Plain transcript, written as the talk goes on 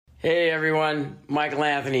Hey everyone, Michael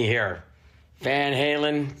Anthony here. Van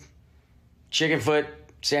Halen, Chickenfoot,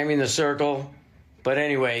 Sammy in the Circle. But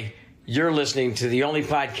anyway, you're listening to the only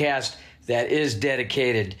podcast that is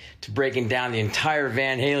dedicated to breaking down the entire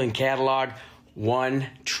Van Halen catalog one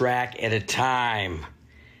track at a time.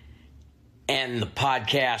 And the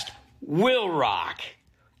podcast will rock.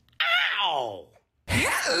 Ow!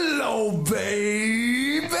 Hello,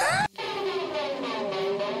 baby!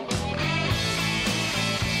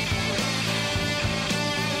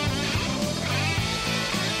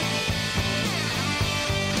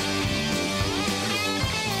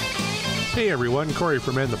 Hey everyone, Corey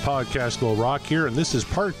from And the Podcast Will Rock here, and this is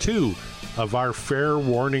part 2 of our Fair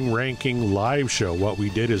Warning Ranking live show. What we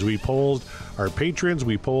did is we polled our patrons,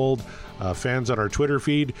 we polled fans on our Twitter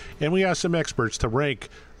feed, and we asked some experts to rank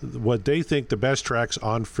what they think the best tracks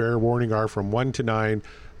on Fair Warning are from 1 to 9.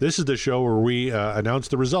 This is the show where we announce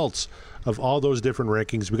the results of all those different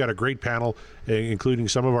rankings. We got a great panel, including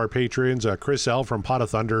some of our patrons. Chris L. from Pot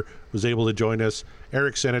of Thunder was able to join us,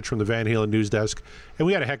 Eric Senich from the Van Halen News Desk, and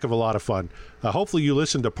we had a heck of a lot of fun. Hopefully you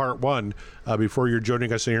listened to part 1 before you're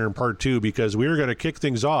joining us here in part 2, because we're going to kick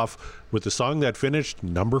things off with the song that finished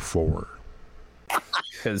number 4.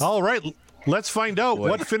 All right, let's find out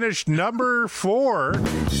what finished number 4.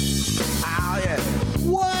 Oh, yeah.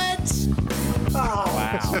 What? Oh,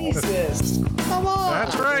 wow. Jesus. Come on.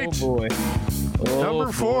 That's right. Oh, boy. Number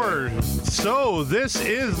 4. So this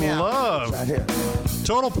is Love.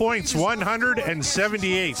 Total points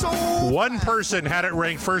 178. One person had it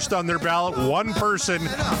ranked first on their ballot. One person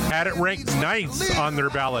had it ranked 9th on their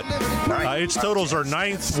ballot. Its totals are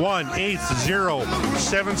 9th, 1, 8th, 0.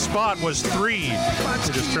 7th spot was 3. Let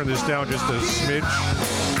me just turn this down just a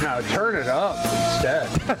smidge. Now turn it up instead.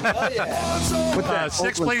 Oh, yeah. Put that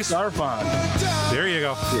 6th place. scarf on. There you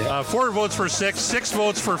go. 4 votes for 6, 6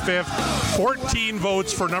 votes for 5th, 14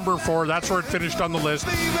 votes for number 4. That's where it finished on the list.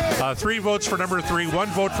 3 votes for number 3, 1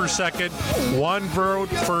 vote for 2nd, 1 vote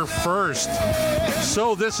for 1st.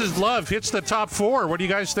 So This Is Love hits the top 4. What do you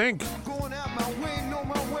guys think?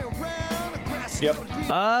 Yep.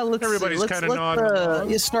 Everybody's kind of nodding.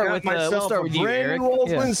 You start with we'll start with you, Eric.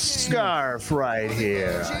 Oakland scarf right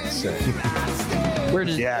here. I'd say.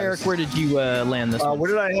 Eric? Where did you land this one? Where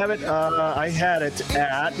did I have it? I had it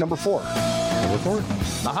at number 4. Number 4.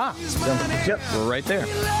 Aha. Yep. We're right there.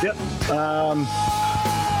 Yep.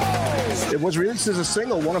 It was released as a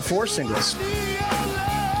single, one of 4 singles.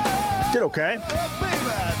 Did okay.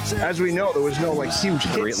 As we know, there was no huge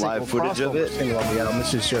hit great live footage of it. Single on the album.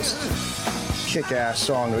 This is just kick-ass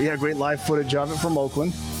song. Yeah, great live footage of it from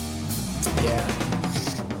Oakland. Yeah.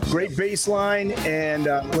 Great bass line, and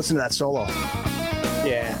listen to that solo.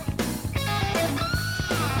 Yeah.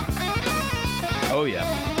 Oh yeah.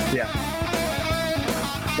 Yeah.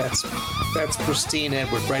 That's pristine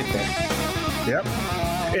Edward right there. Yep.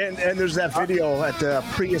 And there's that video at the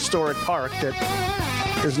prehistoric park that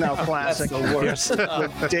is now classic. That's the worst.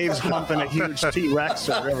 With Dave's humping a huge T-Rex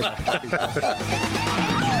or whatever.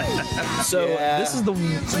 So this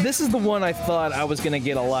is the one I thought I was going to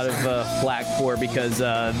get a lot of flack for, because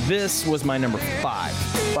this was my number 5.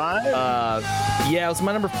 5? Yeah, it was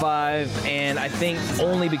my number 5, and I think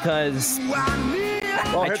only because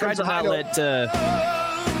I tried to not let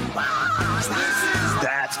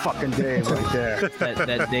that's fucking Dave right there.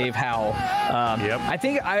 that Dave Howe. I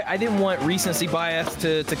think I didn't want recency bias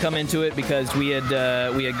to come into it, because we had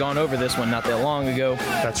gone over this one not that long ago.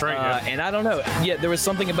 That's right. And I don't know. Yeah, there was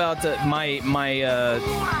something about my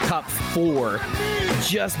top 4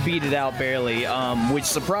 just beat it out barely, which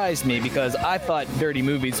surprised me, because I thought Dirty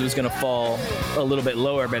Movies was going to fall a little bit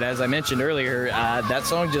lower. But as I mentioned earlier, that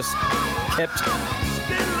song just kept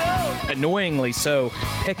annoyingly so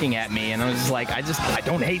picking at me, and I was just like, I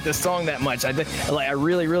don't hate this song that much. I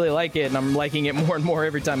really like it, and I'm liking it more and more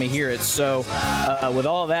every time I hear it. So with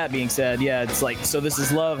all that being said, yeah, it's like So This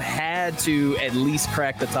Is Love had to at least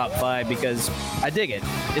crack the top 5, because I dig it.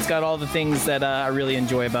 It's got all the things that I really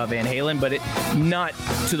enjoy about Van Halen, but it not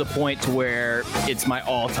to the point to where it's my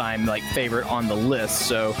all-time favorite on the list.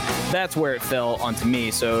 So that's where it fell onto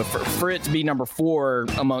me. So for it to be number 4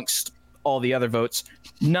 amongst all the other votes,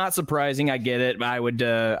 not surprising. I get it.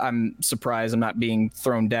 I'm surprised I'm not being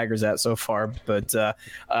thrown daggers at so far. But Scott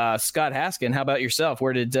Haskin, how about yourself?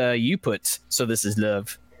 Where did you put So This Is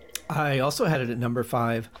Love? I also had it at number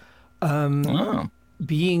 5.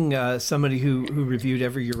 Being somebody who reviewed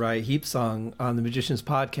every Uriah Heep song on the Magicians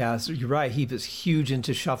podcast, Uriah Heep is huge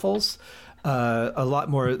into shuffles, a lot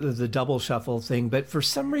more of the double shuffle thing. But for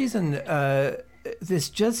some reason, this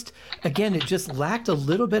just, again, it just lacked a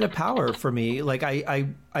little bit of power for me. Like I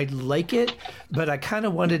like it, but I kind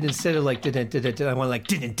of wanted, instead of like didn't, I want like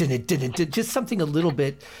didn't, just something a little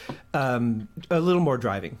bit, a little more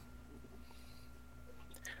driving.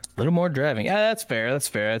 A little more driving. Yeah, that's fair. That's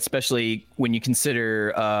fair. Especially when you consider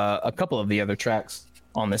a couple of the other tracks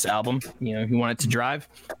on this album. You know, if you want it to drive,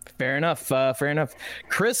 fair enough. Fair enough.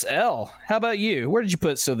 Chris L., how about you? Where did you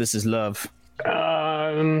put So This Is Love?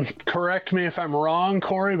 Correct me if I'm wrong,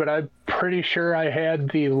 Corey, but I'm pretty sure I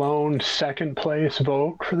had the lone second place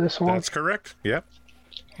vote for this one. That's correct. Yep.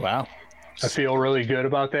 Wow. I feel really good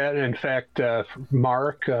about that. In fact,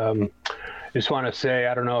 Mark, just want to say,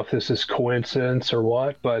 I don't know if this is coincidence or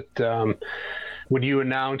what, but when you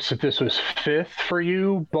announced that this was fifth for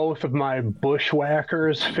you, both of my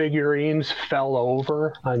Bushwhackers figurines fell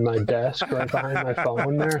over on my desk right behind my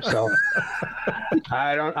phone there. So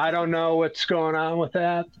I don't know what's going on with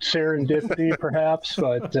that. Serendipity, perhaps,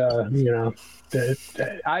 but you know.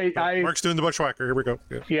 Mark's doing the Bushwhacker. Here we go.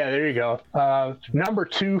 Yeah, there you go. Number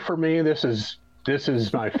 2 for me. This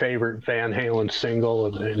is my favorite Van Halen single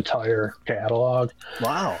of the entire catalog.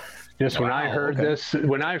 Wow. Just when I heard this,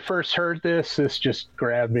 when I first heard this just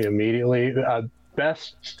grabbed me immediately.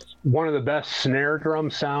 One of the best snare drum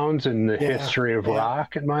sounds in the history of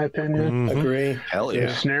rock, in my opinion. Agree. Hell yeah.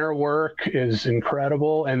 The snare work is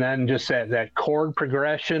incredible, and then just that chord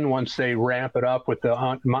progression once they ramp it up with the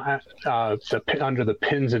under the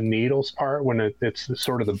pins and needles part, when it's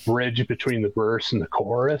sort of the bridge between the verse and the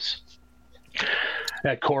chorus.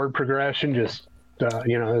 That chord progression just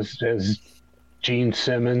as Gene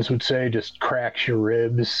Simmons would say, just cracks your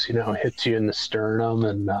ribs, hits you in the sternum,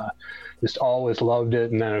 and just always loved it.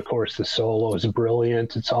 And then of course the solo is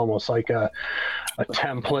brilliant. It's almost like a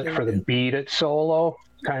template for the Beat It solo.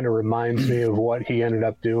 Kind of reminds me of what he ended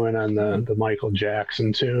up doing on the Michael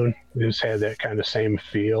Jackson tune. It just had that kind of same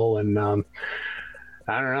feel, and I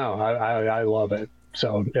don't know, I love it.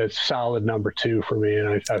 So it's solid number 2 for me,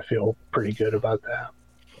 and I feel pretty good about that.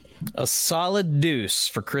 A solid deuce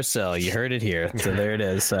for Chris L. You heard it here. So there it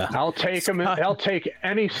is. I'll take him. I'll take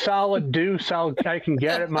any solid deuce I can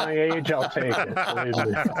get at my age. I'll take it. Believe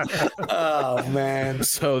me. Oh man.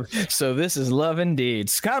 So this is love indeed.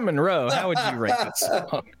 Scott Monroe, how would you rate this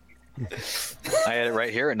song? I had it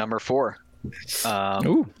right here at number 4.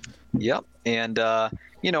 Ooh. Yep. And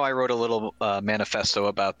I wrote a little manifesto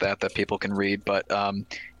about that people can read. But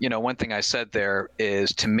one thing I said there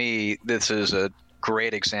is, to me, this is a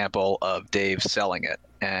great example of Dave selling it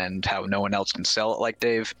and how no one else can sell it like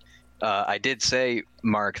Dave. I did say,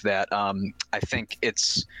 Mark, that I think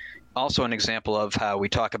it's also an example of how we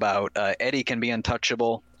talk about Eddie can be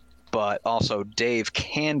untouchable, but also Dave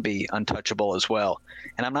can be untouchable as well.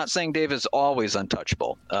 And I'm not saying Dave is always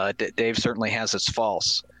untouchable. Dave certainly has his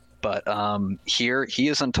faults, but here he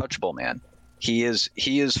is untouchable, man. He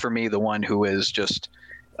is for me the one who is just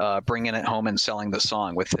bringing it home and selling the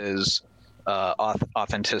song with his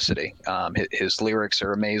authenticity. His lyrics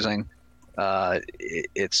are amazing.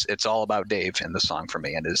 It's all about Dave in the song for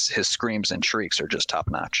me, and his screams and shrieks are just top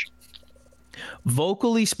notch.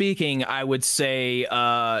 Vocally speaking, I would say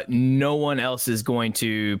no one else is going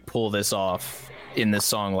to pull this off in this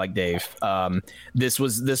song like Dave. This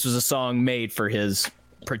was a song made for his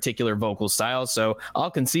particular vocal style, so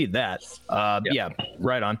I'll concede that. Yeah,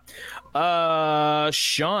 right on.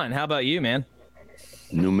 Sean, how about you, man?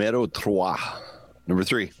 Numero 3. Number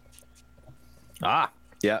 3.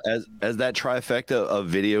 Yeah, as that trifecta of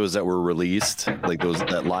videos that were released, like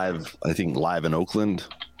that live in Oakland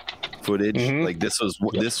footage, like this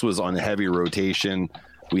was on heavy rotation.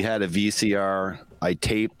 We had a VCR. I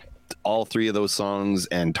taped all 3 of those songs,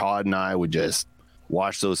 and Todd and I would just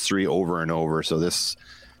watch those 3 over and over. So this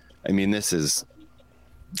is,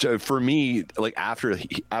 for me, like after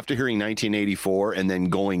hearing 1984 and then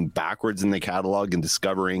going backwards in the catalog and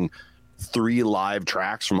discovering 3 live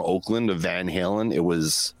tracks from Oakland of Van Halen, it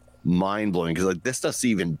was mind blowing, because like this stuff's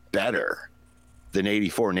even better than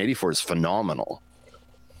 84, and 84 is phenomenal.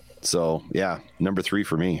 So yeah, number 3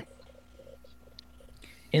 for me.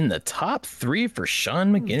 In the top 3 for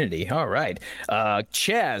Sean McGinnity. All right,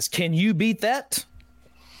 Chaz, can you beat that?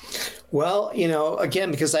 Well,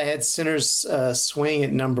 again, because I had Sinner's Swing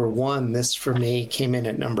at number 1, this for me came in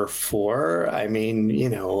at number 4. I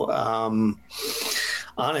mean,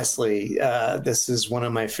 honestly, this is one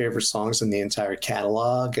of my favorite songs in the entire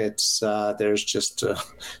catalog. It's there's just a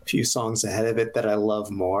few songs ahead of it that I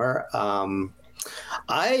love more.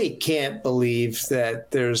 I can't believe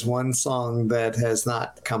that there's one song that has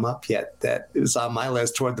not come up yet that is on my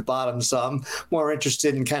list toward the bottom. So I'm more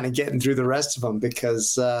interested in kind of getting through the rest of them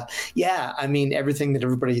because, I mean, everything that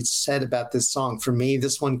everybody said about this song, for me,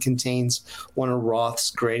 this one contains one of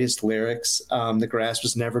Roth's greatest lyrics. The grass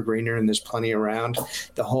was never greener and there's plenty around.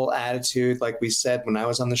 The whole attitude, like we said, when I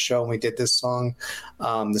was on the show and we did this song,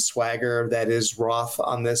 the swagger that is Roth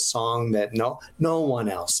on this song, that no one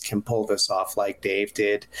else can pull this off like Dave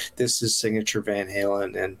did. This is signature Van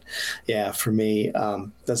Halen, and for me,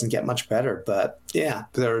 doesn't get much better. But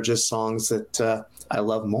there are just songs that I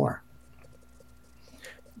love more.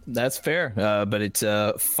 That's fair, but it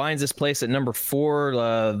finds its place at number 4,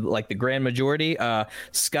 like the grand majority.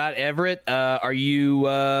 Scott Everett, are you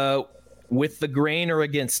with the grain or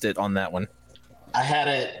against it on that one? I had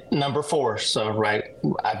it number 4, so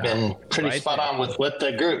I've been pretty spot on with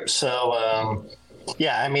the group. So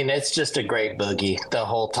I mean, it's just a great boogie the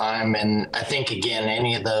whole time, and I think again,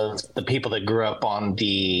 any of the people that grew up on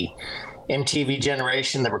the MTV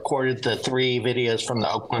generation that recorded the 3 videos from the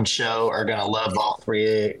Oakland show are going to love all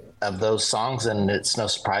 3 of those songs, and it's no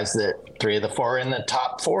surprise that 3 of the 4 are in the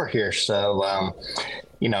top 4 here. So,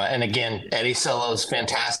 and again, Eddie's solo is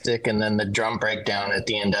fantastic, and then the drum breakdown at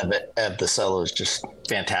the end of the solo is just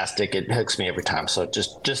fantastic. It hooks me every time. So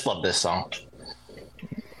just love this song.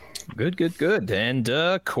 Good.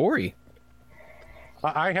 And Corey,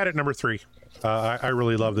 I had it number 3. I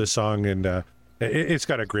really love this song, and it's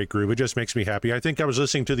got a great groove. It just makes me happy. I think I was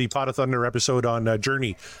listening to the Pot of Thunder episode on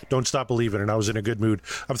Journey, Don't Stop Believing, and I was in a good mood.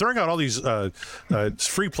 I'm throwing out all these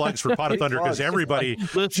free plugs for Pot of Thunder because everybody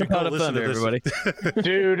should go listen to this. Everybody.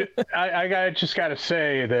 Dude, I just got to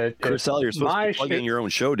say that Chris L, you're supposed to be plugging your own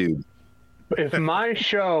show, dude. If my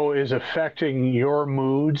show is affecting your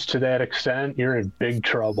moods to that extent, you're in big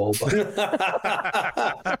trouble.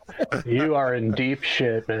 You are in deep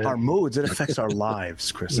shit, man. Our moods, it affects our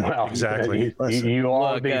lives, Chris. Well, exactly. You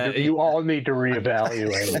all need to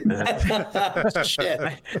reevaluate, man. Shit.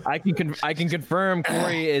 I can confirm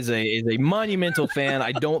Corey is a monumental fan.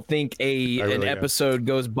 I don't think an episode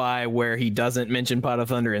goes by where he doesn't mention Pot of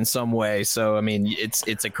Thunder in some way. So I mean,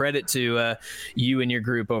 it's a credit to you and your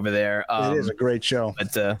group over there. It is a great show.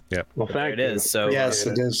 But well, thank you. It is. So yes,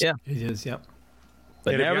 it is. Yeah, It is. Yep.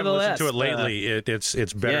 but And if you haven't nevertheless, listened to it lately,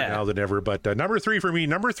 it's better now than ever. But number 3 for me,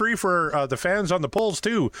 number 3 for the fans on the polls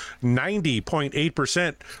too,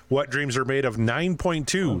 90.8%. What Dreams Are Made Of,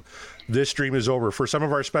 9.2. This Dream Is Over. For some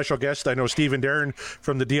of our special guests, I know Steve and Darren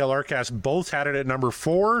from the DLR cast both had it at number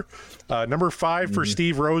 4. Number 5 for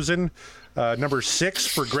Steve Rosen. Number 6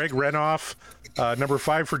 for Greg Renoff. Number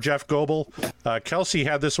 5 for Jeff Goebel. Kelsey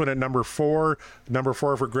had this one at number 4. Number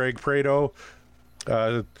 4 for Greg Prado.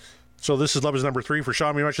 So This Is Love is number 3 for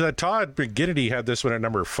Sean. We mentioned that. Todd McGinnity had this one at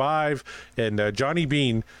number 5. And Johnny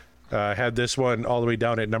Bean had this one all the way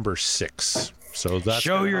down at number 6. So that's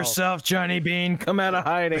show yourself, Johnny Bean. Come out of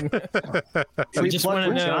hiding. We just want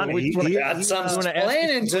to know. Johnny. We got some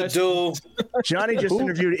explaining to do. Johnny just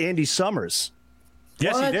interviewed Andy Summers.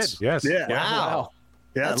 Yes, he did. Yes. Yeah. Wow.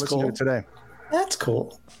 Yeah, That's listen to it today. That's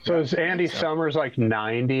cool. So is Andy Summers like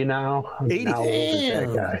 90 now? 80. How old is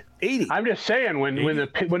that guy? 80. I'm just saying, when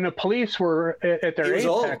the police were at their He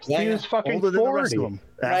was apex, old. he was fucking Older than the rest 40. of them.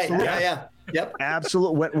 Right. Absolutely. Yeah. Yep.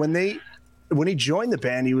 Absolutely. When he joined the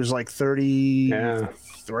band, he was like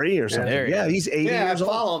 33 or something. Yeah, He's 80 Yeah, I years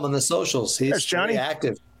old. follow him on the socials. He's There's Johnny. very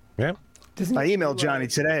active. Yeah. I emailed Johnny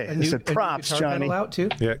today. I said, props, Johnny. Out too.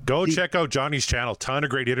 Yeah, go check out Johnny's channel. Ton of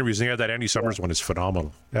great interviews. And yeah, that Andy Summers one is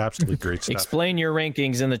phenomenal. Absolutely great stuff. Explain your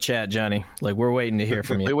rankings in the chat, Johnny. Like, we're waiting to hear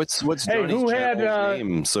from Hey, you. what's Hey, Johnny's who had, channel's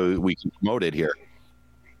name so we can promote it here?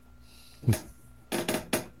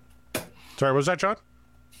 Sorry, what was that, John?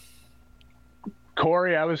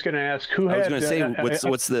 Corey, I was going to ask who I was had. going to say,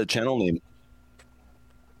 what's the channel name?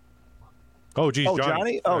 Oh, geez,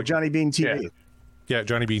 Johnny? Oh, Johnny Bean TV. Yeah,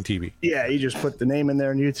 Johnny Bean TV. Yeah, you just put the name in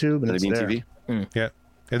there on YouTube and Johnny it's Bean there. TV? Yeah.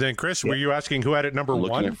 And then, Chris, were you asking who had it number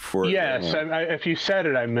Looking 1? for it. Yes, if you said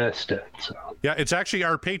it, I missed it. So. Yeah, it's actually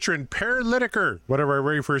our patron, Paralytiker, one of our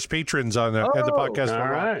very first patrons on the podcast. All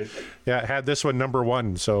right. Yeah, had this one number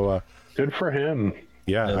 1. So, Good for him.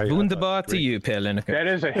 yeah. Wunderbar to you, Per Lineker. That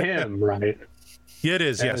is a him, right? Yeah, it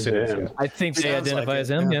is. That Yes, is it is. him. Yeah. I think they Sounds identify like as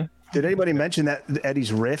it, him, yeah. Did anybody mention that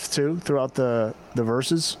Eddie's riff too throughout the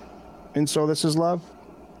verses in So This Is Love?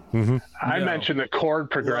 I mentioned the chord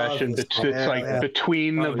progression. It's like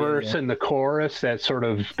between the verse and the chorus. That sort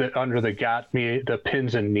of under the "Got Me," the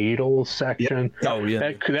pins and needles section. Yeah. Oh yeah,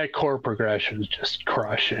 that chord progression is just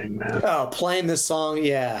crushing, man. Oh, playing this song,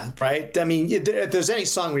 yeah, right. I mean, if there's any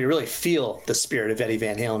song where you really feel the spirit of Eddie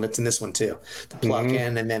Van Halen, it's in this one too. The plug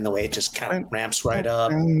in, and then the way it just kind of ramps right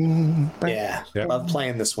up. Yeah, love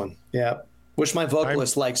playing this one. Yeah, wish my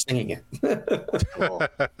vocalist liked singing it. Cool.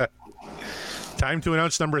 Time to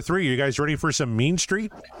announce number 3. You guys ready for some Mean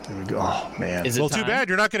Street? There we go. Oh, man. Well, too bad.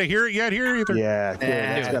 You're not going to hear it yet here either. Yeah,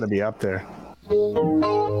 it's got to be up there.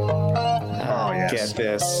 Get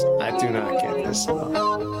this. I do not get this.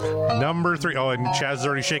 Number 3. Oh, and Chaz is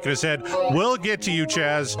already shaking his head. We'll get to you,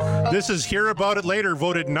 Chaz. This is Hear About It Later,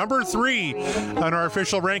 voted number 3 on our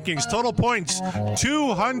official rankings. Total points,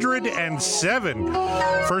 207.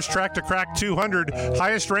 First track to crack 200.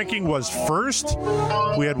 Highest ranking was first.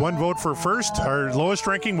 We had 1 vote for first. Our lowest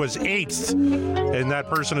ranking was 8th. And that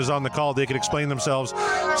person is on the call. They can explain themselves.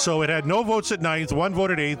 So it had no votes at 9th, 1 vote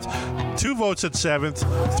at 8th, 2 votes at 7th,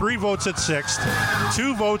 3 votes at 6th,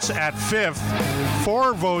 2 votes at 5th,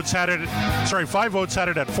 5 votes had it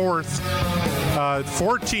at 4th,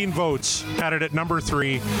 14 votes had it at number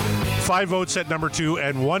 3, 5 votes at number 2,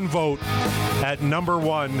 and 1 vote at number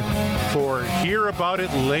 1 for Hear About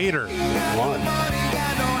It Later.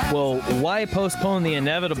 Well, why postpone the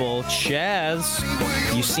inevitable? Chaz,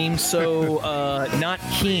 you seem so not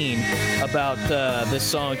keen about this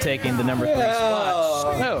song taking the number 3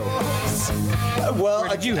 spot. Well, where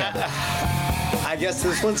did you have it? I guess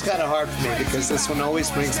this one's kind of hard for me because this one always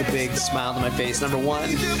brings a big smile to my face. Number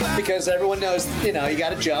 1, because everyone knows, you got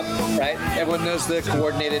to jump, right? Everyone knows the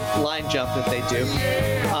coordinated line jump that they do.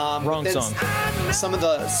 Wrong song. Some of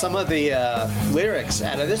the lyrics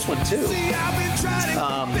out of this one too.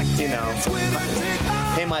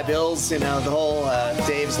 Pay my bills. The whole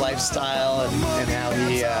Dave's lifestyle and how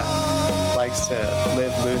he likes to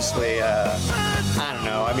live loosely. I don't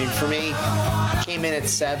know. I mean, for me, came in at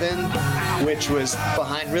 7, which was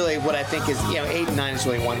behind really what I think is, 8 and 9 is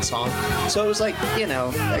really one song. So it was like,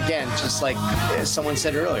 again, just like someone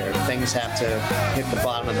said earlier, things have to hit the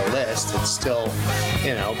bottom of the list. It's still,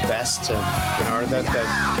 best to, or the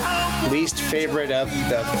least favorite of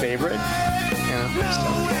the favorite.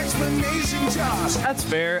 That's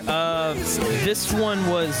fair. This one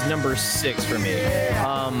was number 6 for me.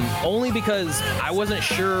 Only because I wasn't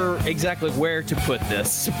sure exactly where to put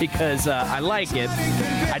this because I like it.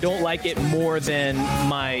 I don't like it more than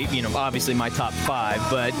my, obviously my top 5,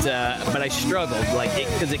 but I struggled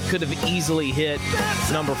because it could have easily hit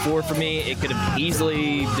number 4 for me. It could have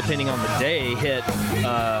easily, depending on the day, hit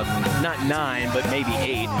not 9, but maybe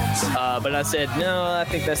 8. But I said, no, I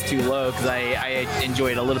think that's too low because I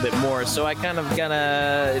enjoy it a little bit more. So I kind of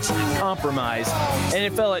compromise, and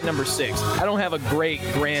it fell at number 6. I don't have a great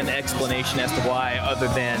grand explanation as to why, other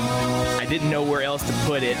than I didn't know where else to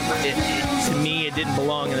put it. To me, it didn't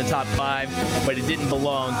belong in the top 5, but it didn't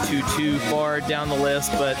belong too far down the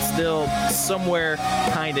list, but still somewhere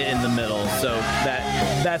kind of in the middle. So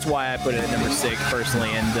that's why I put it at number 6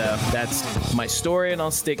 personally, and that's my story, and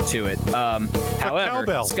I'll stick to it. However,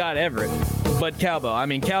 Cowbell. Scott Everett. But Cowbell. I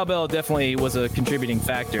mean, Cowbell definitely was a contributing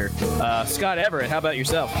factor. Scott Everett, how about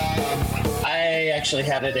yourself? I actually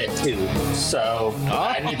had it at 2, so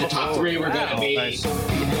I knew the top 3 were going to be. Nice.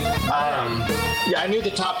 I knew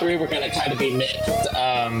the top 3 were going to kind of be mixed,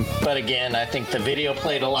 but again, I think the video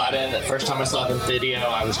played a lot in. The first time I saw the video,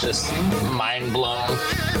 I was just mind blown.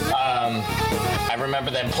 I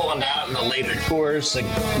remember them pulling out in the later tours,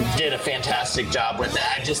 did a fantastic job with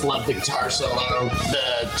that. I just love the guitar solo.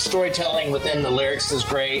 The storytelling within the lyrics is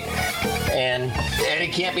great, and Eddie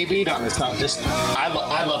can't be beat on this song. I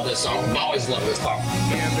love this song. I've always loved this song.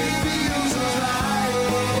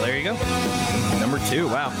 Well, there you go. Number 2.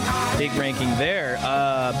 Wow. Big ranking there.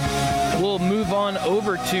 We'll move on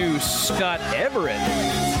over to Scott Everett.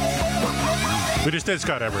 We just did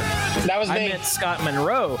Scott Everett. That was me. I meant Scott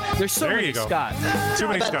Monroe. There's so many Scott. Too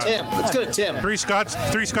many Scott. Tim. Let's go to Tim. 3 Scots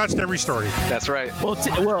to every story. That's right. Well,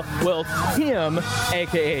 Tim,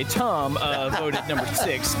 aka Tom, voted number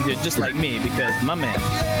 6, just like me, because my man.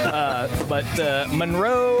 But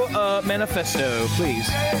Monroe Manifesto, please.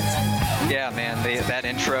 Yeah, man, that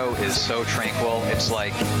intro is so tranquil. It's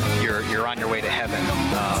like you're on your way to heaven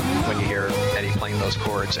when you hear Eddie playing those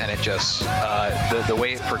chords, and it just the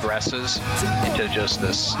way it progresses into just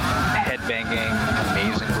this headbanging,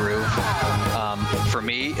 amazing groove. For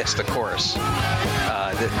me, it's the chorus.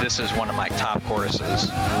 This is one of my top choruses.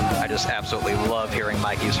 I just absolutely love hearing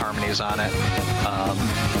Mikey's harmonies on it.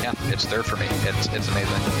 Yeah, it's third for me. It's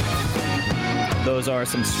amazing. Those are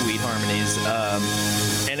some sweet harmonies.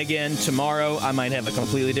 And again, tomorrow I might have a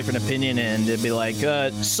completely different opinion and it'd be like,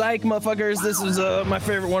 psych, motherfuckers, this is my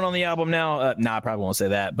favorite one on the album now. Nah, I probably won't say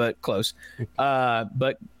that, but close.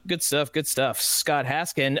 But good stuff, good stuff. Scott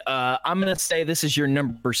Haskin, I'm going to say this is your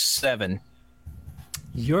number 7.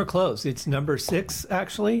 You're close. It's number 6,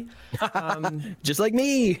 actually. Just like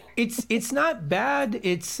me. It's not bad.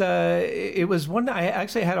 It was one that I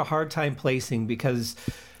actually had a hard time placing because,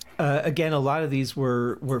 again, a lot of these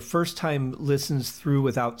were first time listens through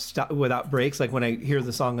without breaks. Like when I hear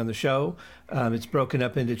the song on the show, it's broken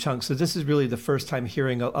up into chunks. So this is really the first time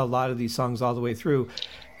hearing a lot of these songs all the way through.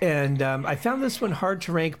 And I found this one hard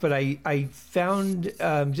to rank, but I found,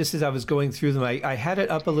 just as I was going through them, I had it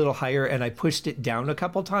up a little higher and I pushed it down a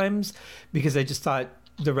couple times because I just thought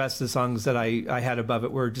the rest of the songs that I had above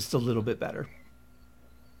it were just a little bit better.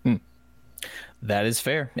 That is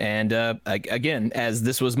fair. And again, as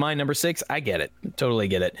this was my number 6, I get it. Totally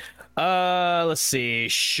get it. Let's see.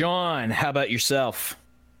 Sean, how about yourself?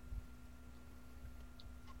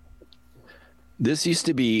 This used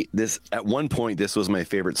to be this at one point. This was my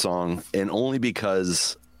favorite song, and only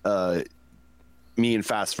because me and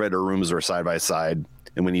Fast Fred's rooms were side by side.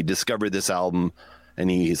 And when he discovered this album, and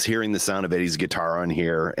he's hearing the sound of Eddie's guitar on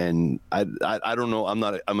here, and I don't know.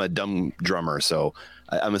 I'm a dumb drummer, so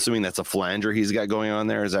I'm assuming that's a flanger he's got going on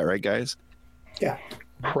there. Is that right, guys? Yeah,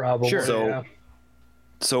 probably. Sure.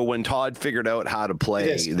 So when Todd figured out how to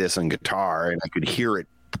play this on guitar, and I could hear it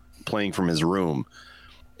playing from his room.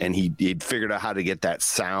 And he'd figured out how to get that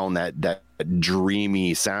sound, that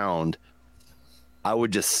dreamy sound. I would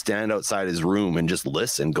just stand outside his room and just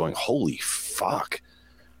listen, going, holy fuck.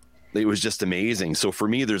 It was just amazing. So for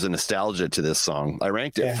me, there's a nostalgia to this song. I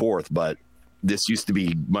ranked it 4th, but this used to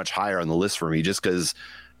be much higher on the list for me just because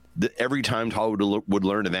every time Todd would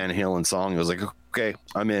learn a Van Halen song, it was like, okay,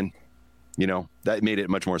 I'm in. You know, that made it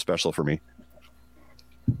much more special for me.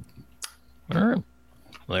 All right.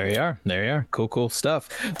 There you are. Cool stuff.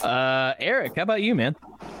 Eric, how about you, man?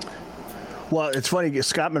 Well, it's funny.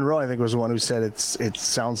 Scott Monroe, I think, was the one who said it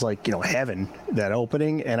sounds like, heaven, that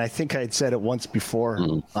opening. And I think I'd said it once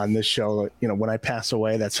before on this show. When I pass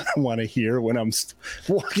away, that's what I want to hear when I'm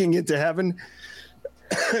walking into heaven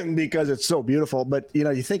because it's so beautiful. But,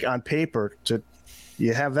 you think on paper,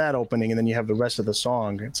 you have that opening and then you have the rest of the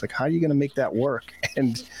song. It's like, how are you going to make that work?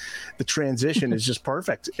 And the transition is just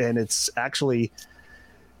perfect. And it's actually...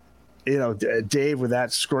 Dave with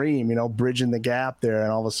that scream, bridging the gap there,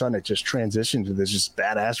 and all of a sudden it just transitioned to this just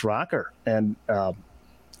badass rocker. And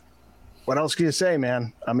what else can you say,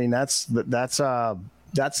 man? I mean, that's a Van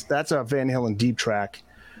Halen deep track.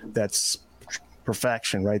 That's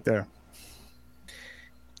perfection right there.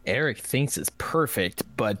 Eric thinks it's perfect,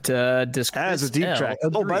 but does Chris as a deep track?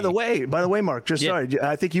 agree? Oh, by the way, Mark, sorry,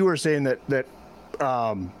 I think you were saying that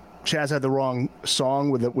Chaz had the wrong song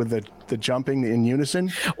with the jumping in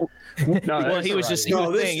unison. Well, he was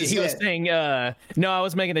saying, no, I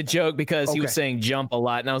was making a joke because he was saying jump a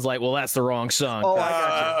lot. And I was like, well, that's the wrong song. Oh, I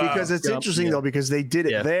got you. Because it's interesting, though, because they did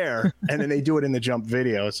it there and then they do it in the jump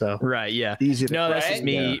video. So right. Yeah. Easy to that's just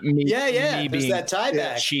me being that tie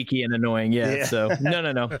back. cheeky and annoying. Yeah. So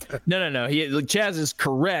no. Chaz is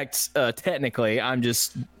correct. Technically, I'm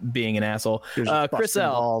just being an asshole. Chris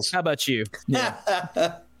L, how about you? Yeah.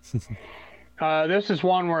 This is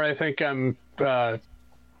one where I think I'm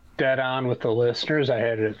dead on with the listeners. I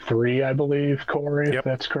had it at 3, I believe, Corey, if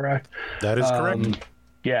that's correct. That is correct.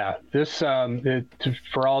 Yeah, this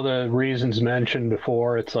for all the reasons mentioned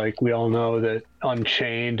before, it's like we all know that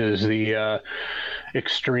Unchained is the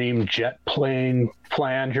extreme jet plane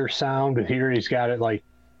flanger sound. But here he's got it like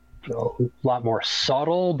a lot more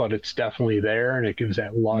subtle, but it's definitely there, and it gives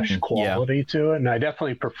that lush quality to it. And I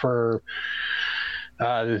definitely prefer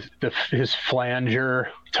his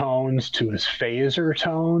flanger tones to his phaser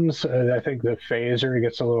tones. I think the phaser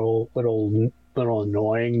gets a little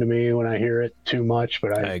annoying to me when I hear it too much,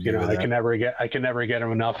 but I can never get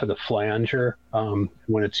enough of the flanger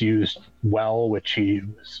when it's used well, which he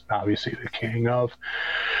was obviously the king of.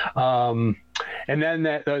 And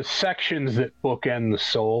then those sections that bookend the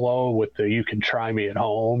solo with the "You Can Try Me at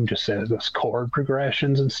Home," just those chord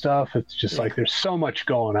progressions and stuff. It's just like there's so much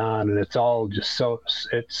going on, and it's all just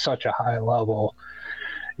it's such a high level.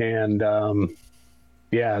 And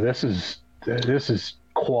this is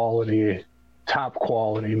quality, top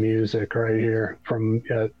quality music right here, from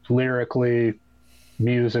lyrically,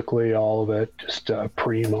 musically, all of it, just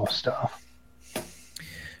primo stuff.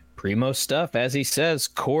 Primo stuff, as he says.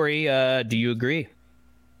 Corey, do you agree?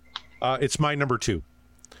 It's my number 2.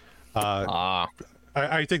 I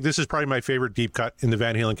think this is probably my favorite deep cut in the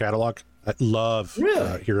Van Halen catalog. I love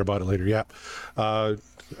Hear About It Later. Yeah.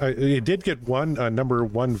 It did get number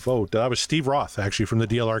one vote. That was Steve Roth, actually, from the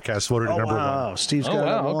DLR cast, voted at number one. Steve's got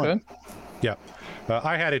number one. Yeah.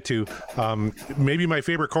 I had it too. Maybe my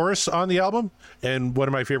favorite chorus on the album and one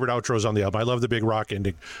of my favorite outros on the album. I love the big rock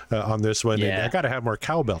ending on this one. Yeah. And I got to have more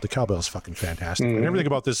cowbell. The cowbell is fucking fantastic. And everything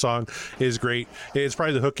about this song is great. It's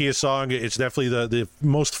probably the hookiest song. It's definitely the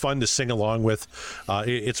most fun to sing along with.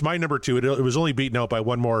 It's my number two. It was only beaten out by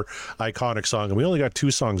one more iconic song, and we only got 2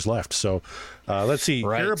 songs left. So let's see.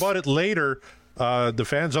 Right. Hear About It Later. The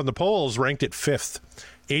fans on the polls ranked it 5th.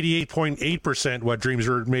 88.8% What Dreams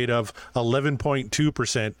Are Made Of,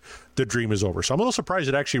 11.2% The Dream Is Over. So I'm a little surprised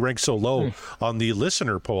it actually ranks so low on the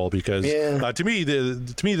listener poll because to me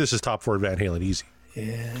this is top 4 Van Halen easy.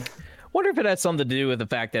 Yeah. Wonder if it has something to do with the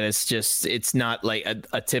fact that it's not like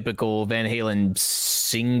a typical Van Halen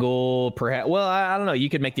single, perhaps. Well, I don't know. You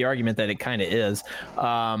could make the argument that it kind of is.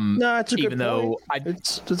 No, it's a good even though point.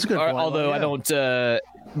 It's a good point. Although I don't.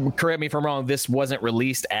 Correct me if I'm wrong. This wasn't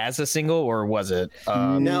released as a single, or was it?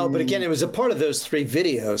 No, but again, it was a part of those 3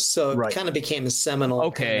 videos, so it kind of became a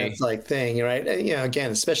seminal kind of like thing, right?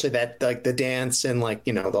 Again, especially that like the dance and like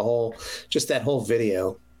the whole that whole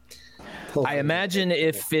video. I imagine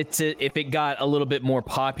if it got a little bit more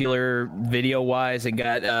popular video wise and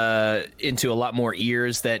got into a lot more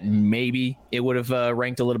ears, that maybe it would have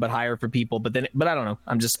ranked a little bit higher for people. But I don't know.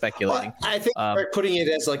 I'm just speculating. Well, I think putting it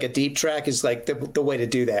as like a deep track is like the way to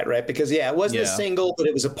do that, right? Because it wasn't a single, but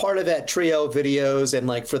it was a part of that trio of videos. And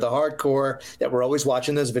like for the hardcore that were always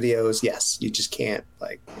watching those videos, yes, you just can't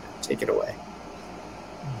like take it away.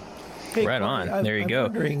 Hey, right on. There you go.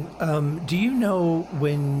 I'm wondering, do you know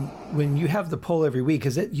when you have the poll every week,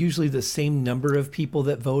 is it usually the same number of people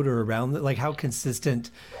that vote or around it? Like how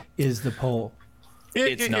consistent is the poll?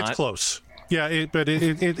 It's close. Yeah, but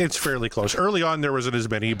it's fairly close. Early on, there wasn't as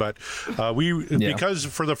many, but because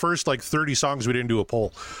for the first like 30 songs, we didn't do a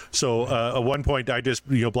poll. So at one point, I just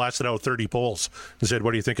blasted out 30 polls and said,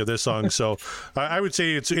 "What do you think of this song?" So I would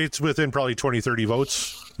say it's within probably 20, 30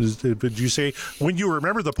 votes. Did you say when you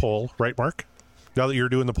remember the poll, right, Mark? Now that you're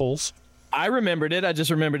doing the polls. I remembered it. I just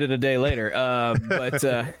remembered it a day later. But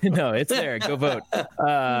no, it's there. Go vote.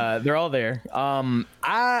 They're all there.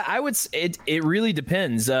 I would say it really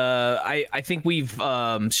depends. I think we've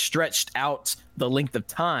stretched out the length of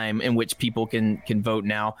time in which people can vote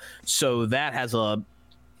now. So that has a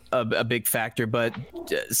big factor. But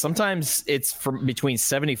sometimes it's from between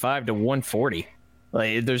 75 to 140.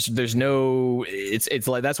 Like there's no it's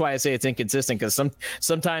like that's why I say it's inconsistent because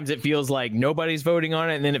sometimes it feels like nobody's voting on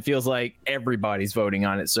it and then it feels like everybody's voting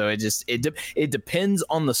on it. So it depends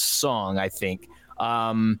on the song, I think.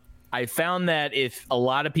 I found that if a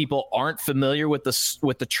lot of people aren't familiar with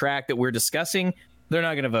the track that we're discussing, they're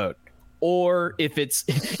not going to vote. Or if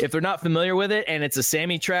they're not familiar with it and it's a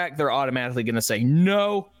Sammy track, they're automatically going to say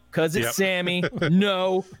no because it's Sammy.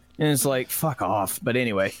 No, and it's like fuck off. But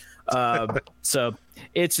anyway. So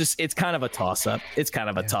it's kind of a toss up.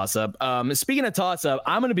 Speaking of toss up,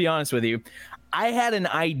 I'm going to be honest with you. I had an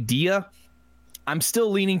idea. I'm still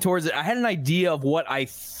leaning towards it. I had an idea of what I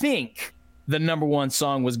think the number one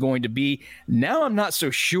song was going to be. Now I'm not so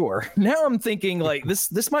sure. Now I'm thinking like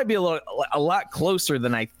this might be a lot closer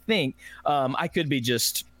than I think. I could be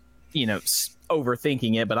just,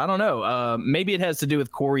 overthinking it, but I don't know. Maybe it has to do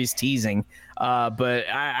with Corey's teasing. But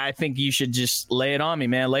I think you should just lay it on me,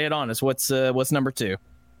 man. Lay it on us. What's number 2?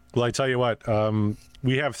 Well, I tell you what,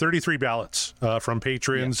 we have 33 ballots from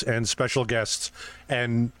patrons and special guests,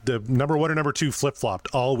 and the number 1 and number 2 flip-flopped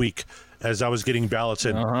all week as I was getting ballots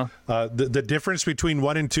in. The difference between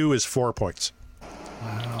 1 and 2 is 4 points.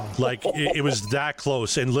 Wow. Like it was that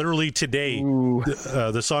close, and literally today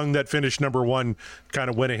the song that finished number 1 kind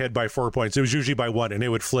of went ahead by 4 points. It was usually by 1, and it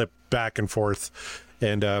would flip back and forth,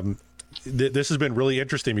 and this has been really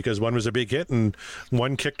interesting because 1 was a big hit and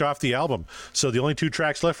 1 kicked off the album. So the only 2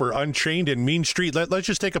 tracks left were Unchained and Mean Street. Let's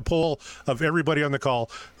just take a poll of everybody on the call.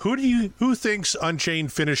 Who thinks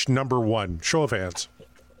Unchained finished number 1? Show of hands.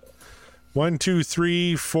 1, 2,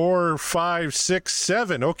 3, 4, 5, 6,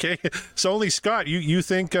 7. Okay, so only Scott. You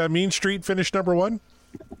think Mean Street finished number 1?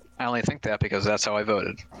 I only think that because that's how I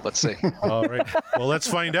voted. Let's see. All right. Well, let's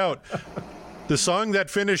find out. The song that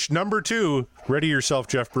finished number 2. Ready yourself,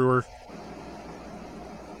 Jeff Brewer.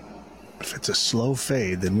 If it's a slow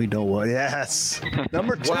fade, then we know what. Yes,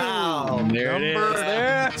 number 2. Wow, there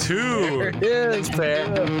it is. 2. There it is,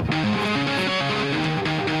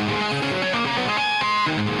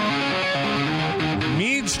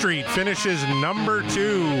 Street finishes number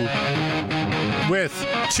 2 with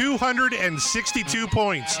 262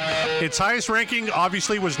 points. Its highest ranking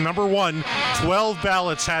obviously was number 1. 12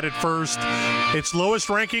 ballots had it first. Its lowest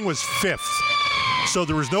ranking was 5th. So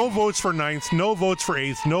there was no votes for 9th, no votes for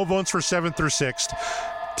 8th, no votes for 7th or 6th.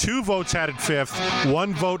 2 votes had it 5th,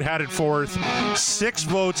 1 vote had it 4th, 6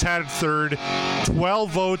 votes had it 3rd, 12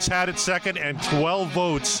 votes had it 2nd, and 12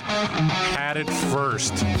 votes had it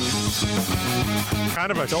 1st.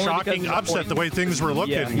 Kind of a shocking upset the way things were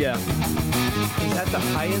looking. Yeah. Is that the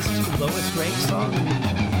highest, lowest ranked song?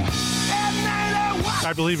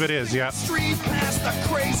 I believe it is, yeah.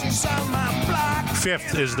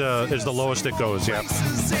 5th is the lowest it goes, yeah.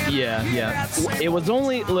 Yeah. It was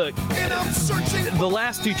only, look, the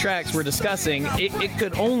last 2 tracks we're discussing, it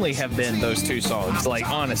could only have been those 2 songs, like,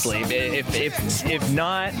 honestly. If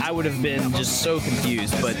not, I would have been just so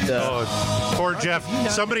confused, but... poor Jeff.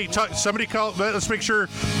 Somebody call, let's make sure,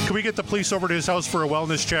 can we get the police over to his house for a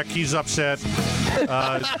wellness check? He's upset.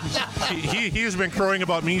 He has been crowing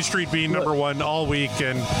about Mean Street being number 1 all week,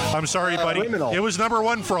 and I'm sorry, buddy. Criminal. It was number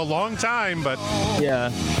 1 for a long time, but...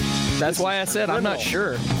 Yeah. That's why I said I'm not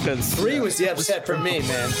sure. Because 3 was the upset for me,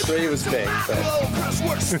 man. 3 was big.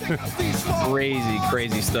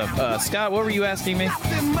 Crazy stuff. Scott, what were you asking me?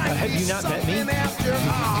 Have you not met me? Did you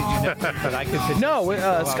know that I could? No,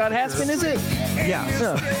 Scott Haspin, is it? Yeah.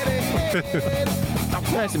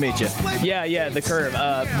 Nice to meet you. Yeah, the curve.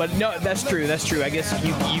 But no, that's true. I guess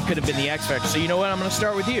you could have been the X Factor. So you know what? I'm going to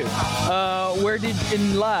start with you. Where did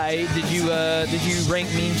you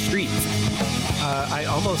rank Mean Street? I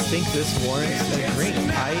almost think this warrants a green.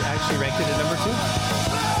 I actually ranked it at number 2.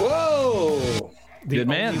 Whoa! Good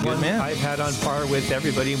man. I've had on par with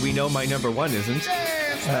everybody, and we know my number 1 isn't.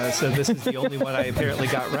 So this is the only one I apparently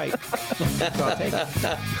got right. So I'll take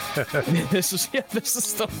it. This is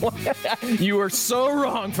the one. You were so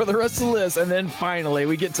wrong for the rest of the list, and then finally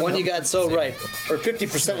we get to one you got so right, or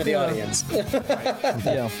 50% of the audience.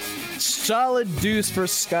 Yeah. Solid deuce for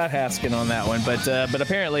Scott Haskin on that one, but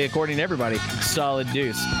apparently, according to everybody, solid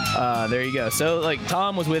deuce. There you go. So, like,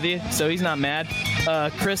 Tom was with you, so he's not mad.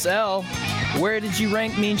 Chris L., where did you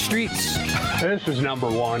rank Mean Streets? This was number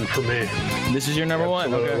 1 for me. This is your number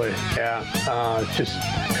 1? Okay. Yeah. Just...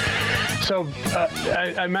 So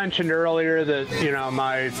I mentioned earlier that,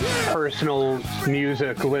 my personal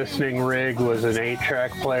music listening rig was an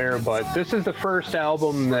 8-track player, but this is the first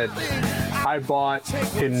album that I bought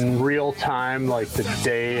in real time, like the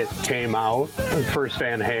day it came out. The first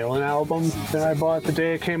Van Halen album that I bought the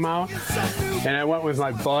day it came out. And I went with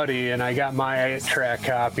my buddy, and I got my 8-track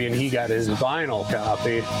copy, and he got his vinyl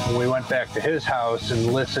copy. And we went back to his house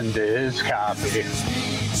and listened to his copy.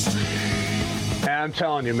 And I'm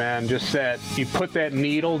telling you, man, just that you put that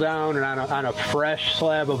needle down and on a fresh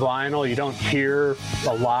slab of vinyl, you don't hear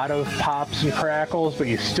a lot of pops and crackles, but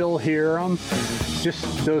you still hear them.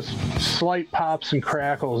 Just those slight pops and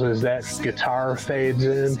crackles as that guitar fades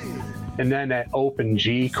in. And then that open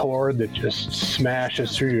G chord that just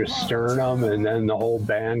smashes through your sternum, and then the whole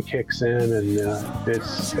band kicks in, and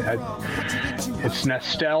it's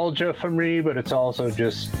nostalgia for me, but it's also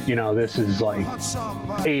just, this is like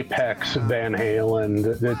apex Van Halen.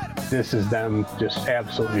 This is them just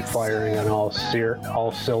absolutely firing on all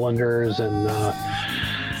cylinders, and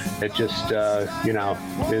it just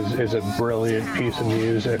is a brilliant piece of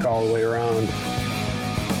music all the way around.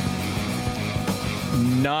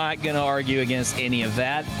 Not going to argue against any of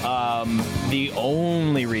that. The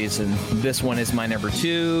only reason this one is my number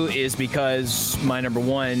 2 is because my number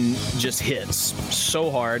 1 just hits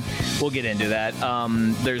so hard. We'll get into that.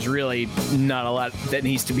 There's really not a lot that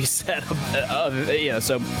needs to be said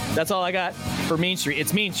so that's all I got for Mean Street.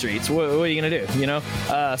 It's Mean Streets. What are you going to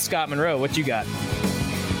do? Scott Monroe, what you got?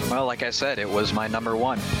 Well, like I said, it was my number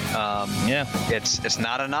 1. Yeah. It's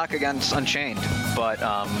not a knock against Unchained, but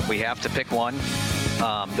we have to pick one.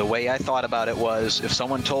 The way I thought about it was, if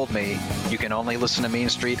someone told me you can only listen to Mean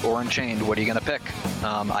Street or Unchained, what are you going to pick?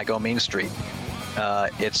 I go Mean Street.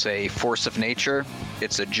 It's a force of nature.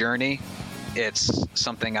 It's a journey. It's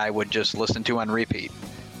something I would just listen to on repeat.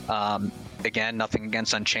 Again, nothing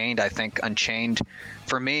against Unchained. I think Unchained,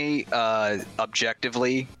 for me,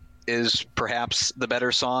 objectively, is perhaps the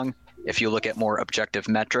better song if you look at more objective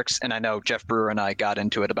metrics. And I know Jeff Brewer and I got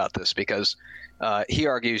into it about this because he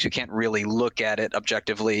argues you can't really look at it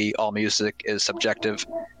objectively. All music is subjective.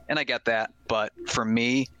 And I get that. But for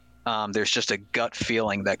me, there's just a gut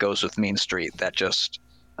feeling that goes with Mean Street that just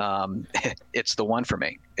it's the one for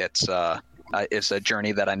me. It's a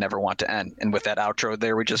journey that I never want to end. And with that outro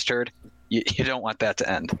there we just heard, you don't want that to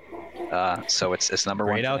end. So it's number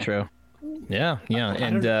 1. Great outro. Yeah,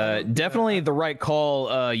 and definitely the right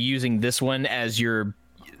call using this one as your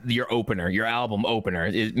opener, your album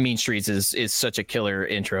opener. Mean Streets is such a killer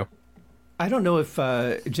intro. I don't know if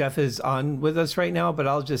Jeff is on with us right now, but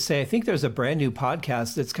I'll just say I think there's a brand new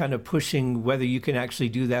podcast that's kind of pushing whether you can actually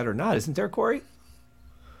do that or not. Isn't there, Corey?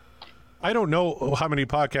 I don't know how many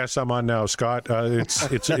podcasts I'm on now, Scott.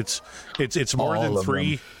 It's more than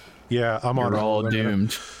 3. Yeah, I'm on. You're all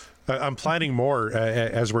doomed. I'm planning more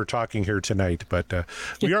as we're talking here tonight, but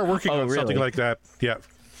we are working on something like that. Yeah.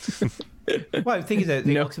 Well, I'm thinking that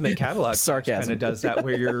the Ultimate Catalog kind of does that,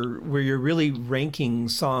 where you're really ranking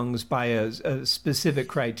songs by a specific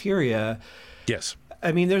criteria. Yes.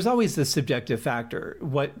 I mean, there's always the subjective factor: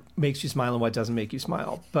 what makes you smile and what doesn't make you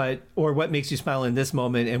smile, or what makes you smile in this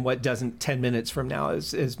moment and what doesn't 10 minutes from now,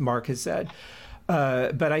 as Mark has said.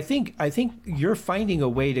 But I think you're finding a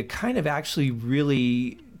way to kind of actually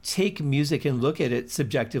really take music and look at it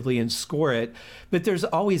subjectively and score it, but there's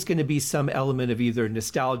always going to be some element of either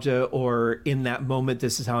nostalgia or in that moment,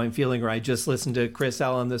 this is how I'm feeling, or I just listened to Chris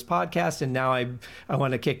L on this podcast and now I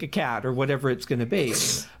want to kick a cat, or whatever it's going to be.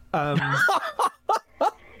 Just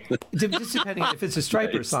depending if it's a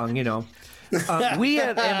Stryper song, you know. We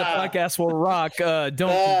at the podcast will rock. Don't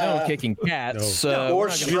condone kicking cats. Or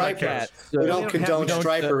Stryper. We don't condone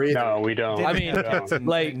Stryper either. No, we don't. I mean,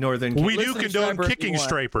 like Northern. We do condone kicking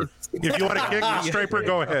Stryper. If you want to kick Stryper,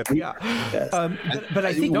 go ahead. Yeah. But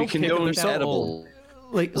I think we condone edible.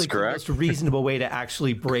 Like the most reasonable way to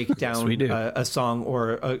actually break down a song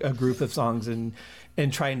or a group of songs and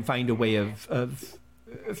try and find a way of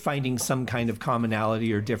finding some kind of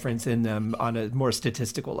commonality or difference in them on a more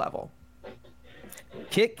statistical level.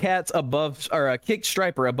 Kick cats above, or kick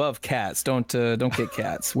Stryper above cats. Don't kick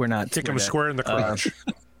cats. We're not. Kick them square in the crotch.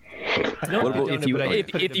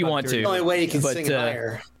 If you want to. The only way you can sing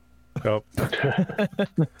higher. Oh.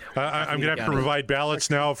 I'm going to have to provide ballots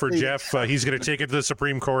now for Jeff. He's going to take it to the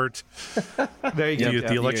Supreme Court. There you go.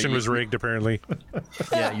 The election was rigged, apparently.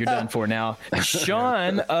 Yeah, you're done for now.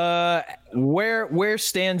 Sean, where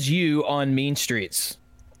stands you on Mean Streets?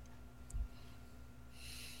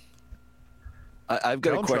 I've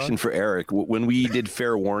got a question for Eric. When we did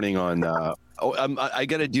Fair Warning on, I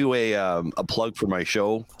got to do a plug for my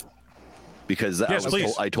show, because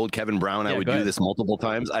I told Kevin Brown I would do this multiple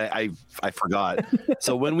times. I forgot.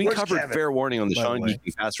 So when we covered Kevin? Fair Warning on the Sean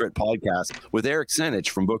Geeky Fast Red podcast with Eric Senich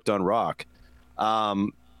from Booked on Rock,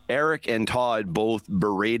 Eric and Todd both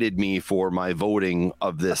berated me for my voting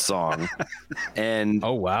of this song. And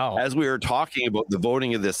oh wow! As we were talking about the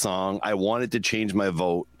voting of this song, I wanted to change my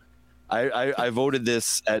vote. I voted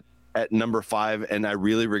this at number 5, and I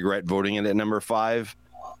really regret voting it at number 5,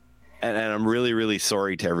 and I'm really, really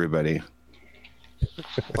sorry to everybody.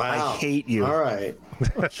 Wow. I hate you. All right.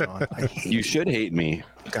 Sean, I hate you. Should hate me.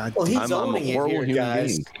 God, well, he's I'm a owning it horrible here, human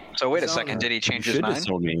guys. being. So wait a second. Did he change his mind?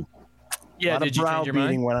 Me. Yeah, did you change your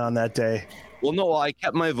mind? Went on that day. Well, no, I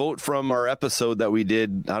kept my vote from our episode that we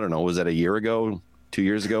did. I don't know. Was that a year ago? 2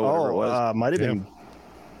 years ago? Whatever it was. Might have been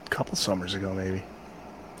a couple summers ago, maybe.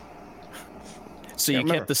 So you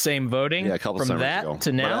kept the same voting a couple from that ago.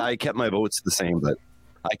 to now? But I kept my votes the same, but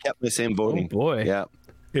I kept my same voting. Oh, boy. Yeah.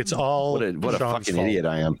 It's all what a Sean's fucking fault. idiot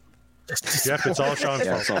I am. Jeff, it's all Sean's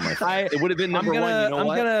fault. It's all my fault. It would have been number 1. You know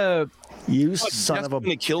what? You son of a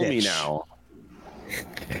gonna kill me now.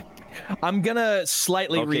 I'm gonna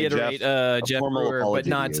slightly reiterate Jeff Brewer, but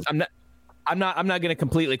not. I'm not gonna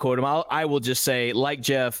completely quote him. I will just say, like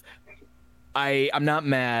Jeff, I'm not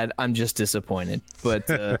mad. I'm just disappointed. But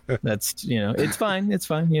that's it's fine. It's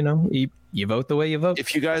fine. You vote the way you vote.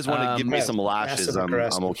 If you guys want to give me some lashes, I'm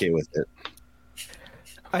okay with it.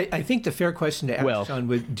 I think the fair question to ask, Sean,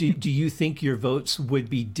 do you think your votes would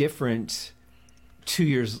be different 2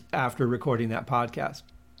 years after recording that podcast?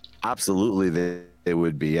 Absolutely, they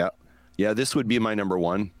would be. Yeah. This would be my number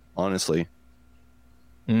 1, honestly.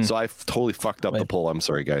 So I totally fucked up the poll. I'm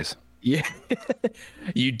sorry, guys. Yeah,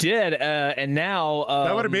 you did, and now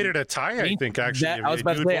that would have made it a tie. I think actually. I was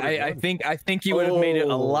about to say, I think you would have made it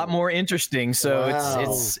a lot more interesting. So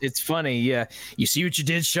it's funny. Yeah, you see what you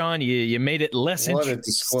did, Sean. You made it less interesting. What a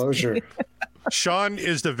disclosure. Sean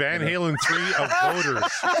is the Van Halen 3 of voters.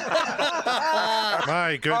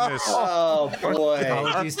 My goodness. Oh boy.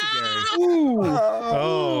 Apologies to Gary. Ooh.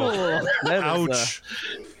 Oh, ouch.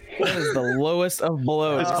 That is the lowest of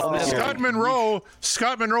blows. Scott Monroe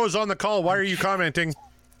is on the call. Why are you commenting?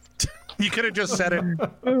 You could have just said it.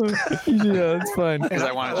 Yeah, it's fine. Because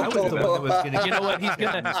I wanted I was the one that was going to. You know what?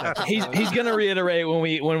 He's gonna reiterate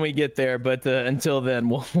when we get there, but until then,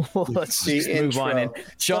 let's just move on. And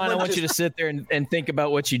Sean, I want you to sit there and think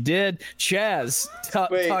about what you did. Chaz,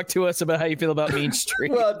 talk to us about how you feel about Mean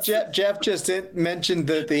Street. Well, Jeff just mentioned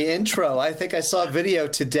the intro. I think I saw a video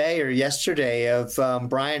today or yesterday of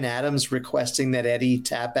Bryan Adams requesting that Eddie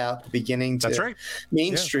tap out the beginning to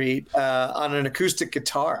Mean Street on an acoustic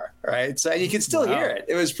guitar, right? So you can still hear it.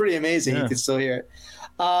 It was pretty amazing. You can still hear it.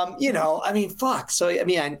 I mean, fuck. So, I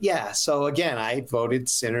mean, So again, I voted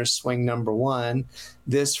Sinner's Swing number 1.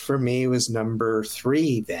 This for me was number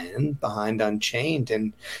 3 then, behind Unchained.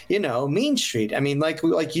 And, Mean Street. I mean, like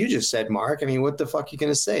you just said, Mark, I mean, what the fuck are you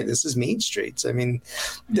going to say? This is Mean Streets. I mean,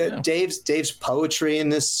 Dave's poetry in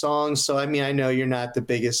this song. So, I mean, I know you're not the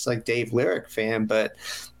biggest like Dave lyric fan, but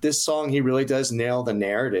this song, he really does nail the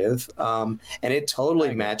narrative. And it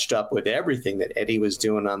totally matched up with everything that Eddie was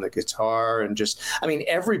doing on the guitar. And just, I mean,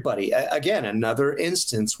 everybody, again, another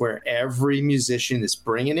instance where every musician is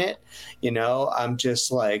bringing it. I'm just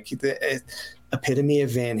like the epitome of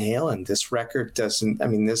Van Halen. This record doesn't, I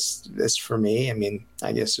mean, this for me, I mean,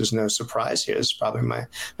 I guess there's no surprise here. It's probably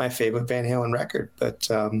my favorite Van Halen record. But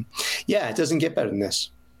it doesn't get better than this.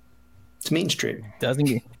 It's Mean Street.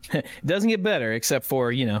 It doesn't get better, except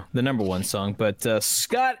for the number 1 song. But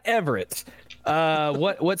Scott Everett,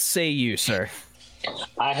 what say you, sir?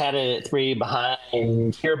 I had it at 3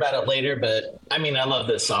 behind. Hear about it later, but I mean, I love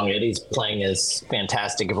this song. Eddie's playing is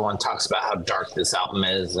fantastic. Everyone talks about how dark this album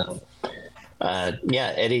is, and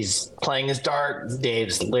Eddie's playing is dark.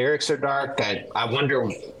 Dave's lyrics are dark. I wonder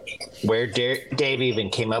where Dave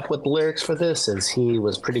even came up with the lyrics for this, as he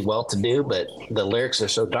was pretty well to do, but the lyrics are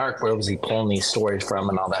so dark. Where was he pulling these stories from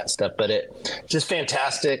and all that stuff? But it just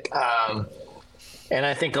fantastic. And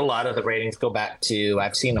I think a lot of the ratings go back to,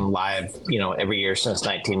 I've seen them live, every year since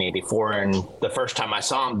 1984. And the first time I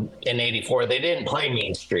saw them in 84, they didn't play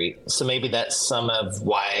Mean Street. So maybe that's some of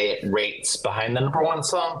why it rates behind the number 1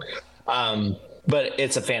 song. But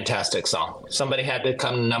it's a fantastic song. Somebody had to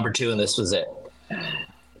come number 2, and this was it.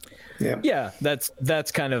 Yeah,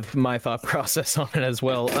 that's kind of my thought process on it as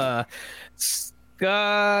well.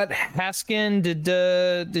 Scott Haskin,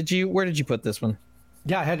 where did you put this one?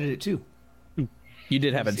 Yeah, I had it at 2. You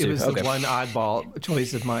did have it too. It was the one oddball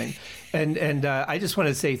choice of mine. And I just want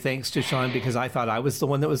to say thanks to Sean, because I thought I was the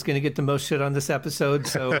one that was going to get the most shit on this episode.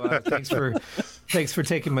 So thanks for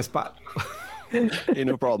taking my spot. Hey,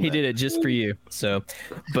 no problem. He did it just for you. So,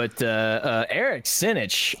 but Eric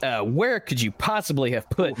Sinich, where could you possibly have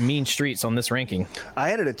put Mean Streets on this ranking? I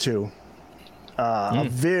had it at 2.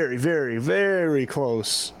 Very, very, very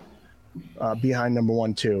close behind number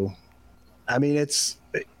 1, 2. I mean, it's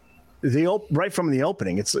right from the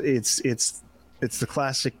opening. It's the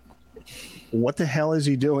classic. What the hell is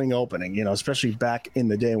he doing opening? Especially back in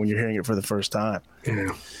the day when you're hearing it for the first time.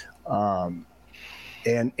 Yeah.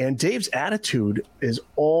 And Dave's attitude is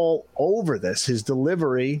all over this. His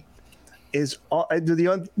delivery is all.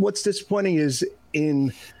 What's disappointing is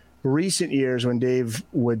in recent years when Dave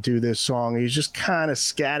would do this song, he's just kind of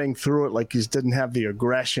scatting through it like he didn't have the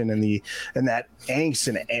aggression and that angst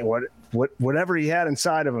and whatever he had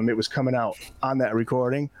inside of him, it was coming out on that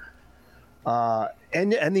recording. And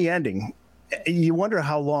the ending, you wonder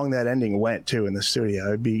how long that ending went too in the studio.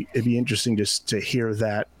 It'd be interesting just to hear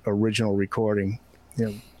that original recording.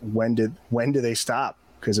 When do they stop?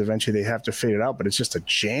 Because eventually they have to fade it out, but it's just a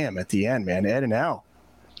jam at the end, man. Ed and Al,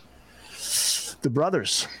 the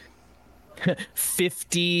brothers.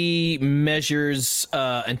 50 measures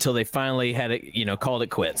until they finally had it, called it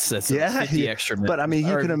quits. That's 50 extra minutes. But I mean,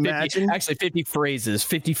 you can imagine 50 phrases,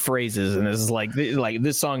 and this is like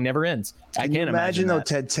this song never ends. I can't imagine though.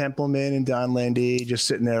 Ted Templeman and Don Landy just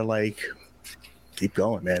sitting there like, keep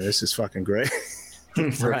going, man. This is fucking great.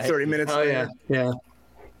 30 minutes later. Yeah.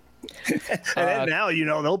 And now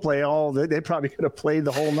they'll play they probably could have played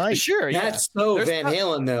the whole night. Sure, that's Van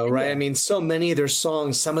Halen though, right? Yeah. I mean, so many of their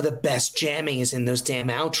songs, some of the best jamming is in those damn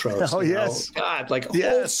outros. Oh yes, God, like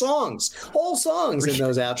whole songs in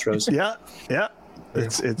those outros. Yeah.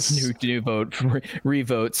 It's new vote,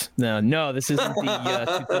 revotes. No, this isn't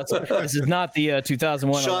the this is not the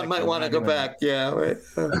 2001. Sean might want to go back. Yeah, right.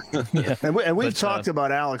 And we've talked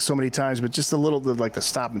about Alex so many times, but just a little like the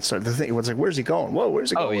stop and start. The thing was like, where's he going? Whoa,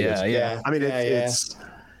 where's he going? Oh yeah. I mean, it's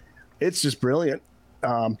just brilliant.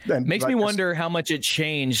 Makes me wonder how much it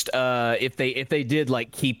changed if they did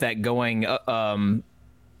like keep that going.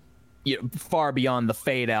 far beyond the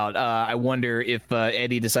fade out. I wonder if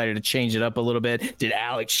Eddie decided to change it up a little bit. Did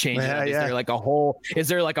Alex change it up? Is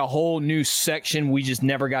there like a whole new section we just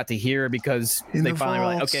never got to hear because they finally were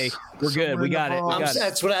like, okay, we're good. We got it.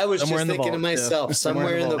 That's what I was just thinking to myself.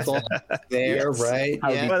 Somewhere in the vault there, right?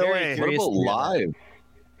 Yeah. By the way, what about live?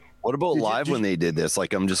 What about live when they did this?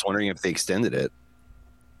 Like, I'm just wondering if they extended it.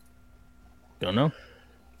 Don't know.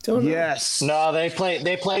 Yes. No, they played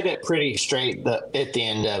it pretty straight at the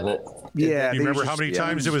end of it. Yeah. Do you remember how many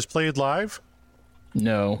times it was played live?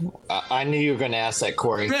 No. I knew you were going to ask that,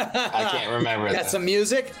 Corey. I can't remember. Got some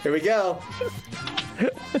music? Here we go.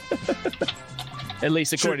 At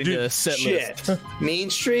least according to the set list. Mean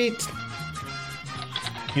Street.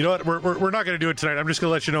 You know what? We're not going to do it tonight. I'm just going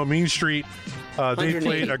to let you know. Mean Street. They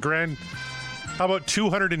played a grand. How about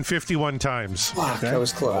 251 times? Wow, that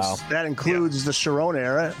was close. Wow. That includes the Sharon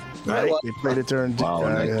era, right? Well, they played it during.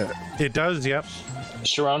 It does, yep.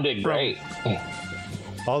 Sharon did great.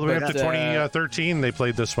 All the way up to 2013, they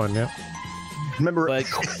played this one, yeah. Remember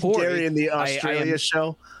Gary in the Australia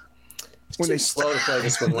show? When they slow to play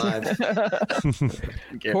this one live.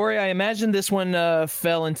 Corey, I imagine this one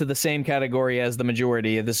fell into the same category as the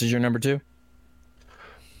majority. This is your number 2?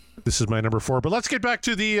 This is my number 4, but let's get back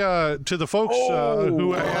to the folks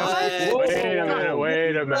who asked.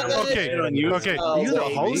 Wait a minute. Okay. You're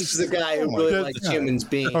the host. This is the guy who really likes humans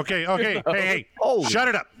being. Okay. Hey. Shut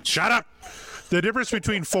it up. Shut up. The difference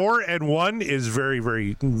between 4 and 1 is very,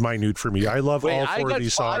 very minute for me. I love all 4 of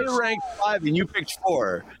these songs. I ranked 5 and you picked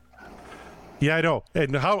 4. Yeah, I know.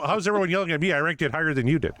 And how's everyone yelling at me? I ranked it higher than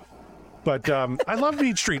you did. But I love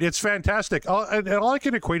Mean Street. It's fantastic. And all I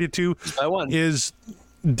can equate it to is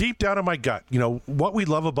deep down in my gut, what we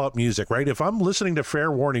love about music, right? If I'm listening to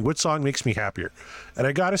Fair Warning, what song makes me happier? And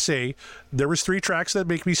I gotta say, there was 3 tracks that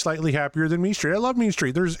make me slightly happier than Mean Street. I love Mean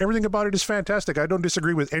Street. Everything about it is fantastic. I don't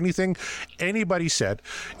disagree with anything anybody said.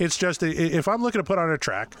 It's just if I'm looking to put on a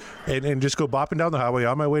track and just go bopping down the highway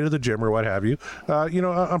on my way to the gym or what have you,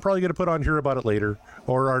 I'm probably gonna put on Hear About It Later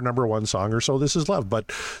or our number 1 song or So This Is Love.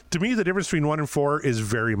 But to me, the difference between 1 and 4 is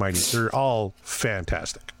very minute. They're all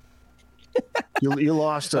fantastic. You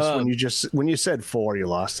lost us when you said 4. You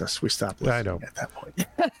lost us. We stopped listening. I know. At that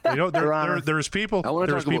point. There's people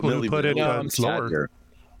who put it lower.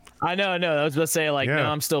 I know. I was about to say, no,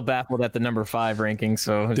 I'm still baffled at the number 5 ranking.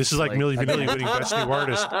 So this is like Milli Vanilli winning Best New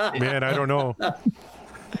Artist. Man, I don't know.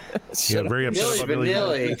 Very upset about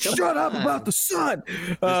Milli. Shut up about the sun.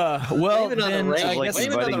 Well, then I guess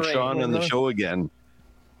inviting Sean on the show again.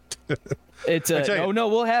 It's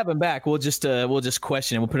we'll have him back. We'll just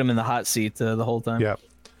question him. We'll put him in the hot seat the whole time. Yeah.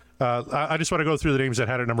 I just want to go through the names that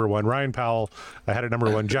had it number 1. Ryan Powell had it number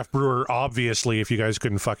 1. Jeff Brewer, obviously, if you guys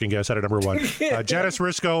couldn't fucking guess, had it number 1. Janice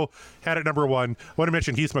Risco had it number 1. I want to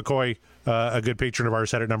mention Heath McCoy, a good patron of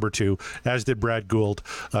ours, had it number 2, as did Brad Gould.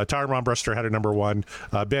 Tyron Ronbruster had it number 1.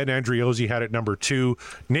 Ben Andriozzi had it number 2.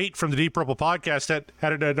 Nate from the Deep Purple Podcast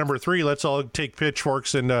had it at number 3. Let's all take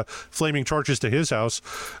pitchforks and flaming torches to his house.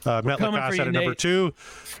 Matt Lacasse had it number 2.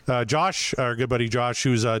 Josh, our good buddy Josh,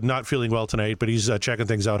 who's not feeling well tonight, but he's checking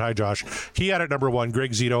things out. Hi, Josh. He had it number 1.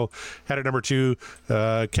 Greg Zito had it number 2.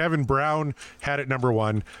 Kevin Brown had it number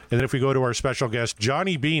 1. And then if we go to our special guest,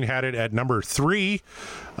 Johnny Bean had it at number 3.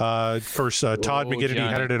 Todd McGinnity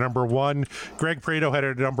had it at number 1. Greg Prado had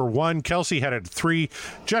it at number 1. Kelsey had it at 3.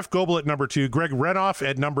 Jeff Goebel at number 2. Greg Renoff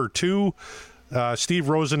at number 2. Steve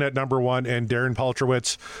Rosen at number 1. And Darren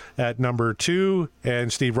Paltrowitz at number 2.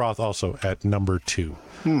 And Steve Roth also at number 2.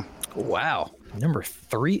 Wow. Number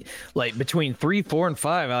 3, like between 3, 4, and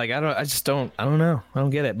 5. I don't know. I don't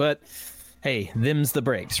get it. But hey, them's the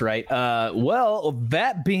breaks, right? Well,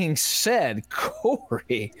 that being said,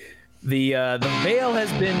 Corey, the veil has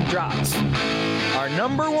been dropped. Our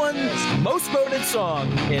number 1 most voted song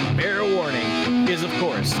in Fair Warning is, of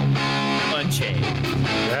course, Unchained.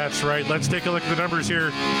 That's right. Let's take a look at the numbers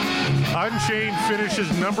here. Unchained finishes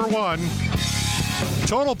number 1.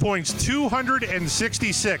 Total points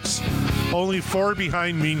 266, only 4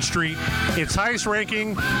 behind Mean Street. Its highest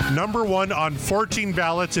ranking, number 1 on 14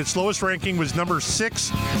 ballots. Its lowest ranking was number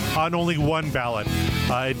 6 on only 1 ballot.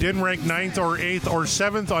 It didn't rank 9th or 8th or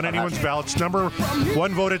 7th on anyone's ballots. Number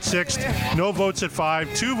 1 vote at 6th, no votes at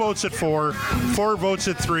 5, 2 votes at 4, 4 votes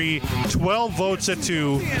at 3, 12 votes at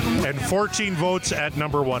 2, and 14 votes at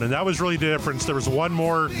number 1. And that was really the difference. There was one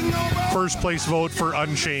more first place vote for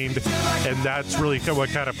Unchained, and that's really what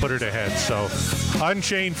kind of put it ahead. So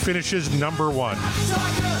Unchained finishes number 1.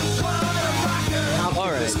 How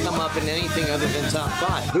did this come up in anything other than top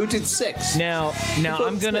 5? Who did 6? Now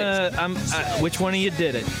I'm gonna which one of you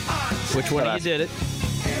did it? Which one of you did it?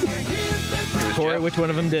 Corey, which one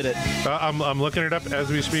of them did it? I'm looking it up as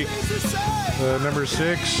we speak. Number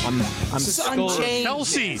 6. I'm Unchained.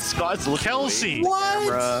 Kelsey. Scott's looking Kelsey.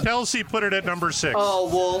 What? Kelsey put it at number 6. Oh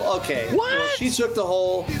well, okay. What? Well, she took the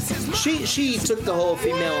whole. She took the whole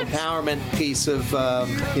female empowerment piece of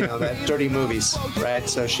that Dirty Movies, right?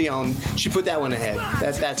 So she put that one ahead.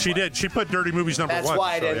 That's She why. did. She put Dirty Movies number 1. That's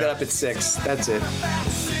why it so, ended yeah. up at 6. That's it.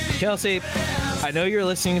 Kelsey, I know you're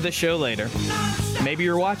listening to the show later. Maybe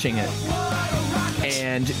you're watching it.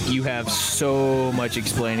 And you have so much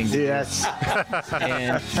explaining to do. Yes.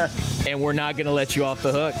 And we're not gonna let you off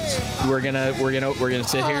the hook. We're gonna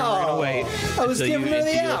sit here and we're gonna wait I was until you giving her the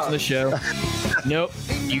listen out. to the show. Nope.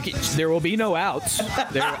 There will be no outs.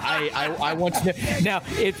 I want to know. Now,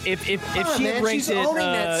 if she had ranked she's it, owning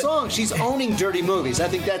that song. She's owning Dirty Movies. I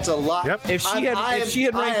think that's a lot. Yep. If she had I ranked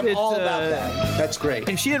am it, all about that. That's great.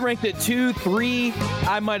 if she had ranked it 2, 3,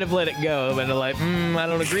 I might have let it go. But I'm like, I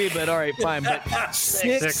don't agree. But all right, fine. But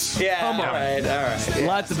 6. Yeah. Come on. All right. Yeah.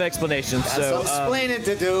 Lots of explanations. Got So some explaining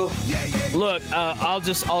to do. look,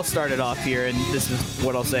 I'll start it off here, and this is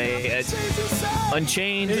what I'll say. It's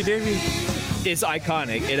Unchained is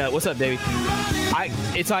iconic. What's up, Davey?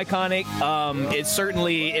 It's iconic. It's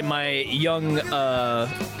certainly in my young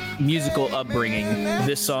musical upbringing.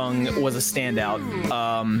 This song was a standout.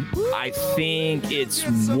 I think it's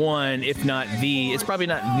one, if not the. It's probably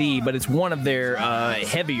not the, but it's one of their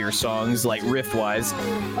heavier songs, like riff-wise.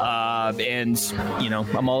 And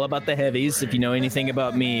I'm all about the heavies. If you know anything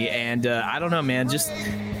about me, and I don't know, man, just.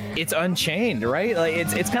 It's Unchained, right? Like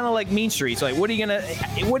it's kind of like Mean Streets. Like what are you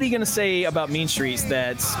gonna say about Mean Streets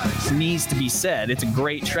that needs to be said? It's a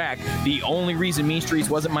great track. The only reason Mean Streets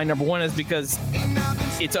wasn't my number 1 is because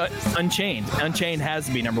it's Unchained. Unchained has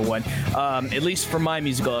to be number 1. At least for my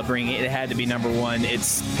musical upbringing, it had to be number 1.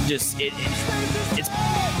 It's just it's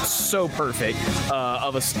so perfect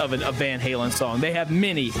of a Van Halen song. They have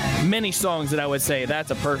many songs that I would say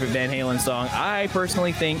that's a perfect Van Halen song. I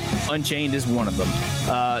personally think Unchained is one of them.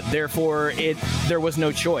 Therefore, there was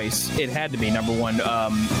no choice. It had to be number 1.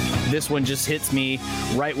 This one just hits me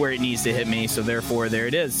right where it needs to hit me. So therefore, there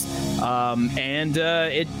it is. And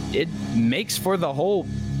it makes for the whole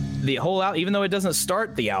album, even though it doesn't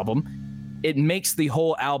start the album. It makes the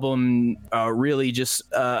whole album really just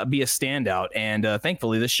be a standout. And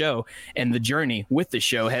thankfully, the show and the journey with the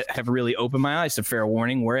show have really opened my eyes to Fair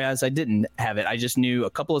Warning, whereas I didn't have it. I just knew a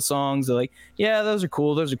couple of songs. Like, yeah, those are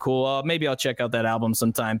cool. Maybe I'll check out that album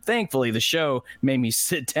sometime. Thankfully, the show made me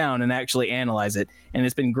sit down and actually analyze it, and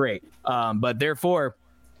it's been great. But therefore,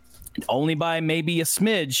 only by maybe a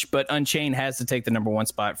smidge, but Unchained has to take the number 1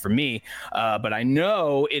 spot for me. But I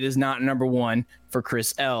know it is not number 1 for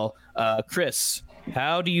Chris L. Chris,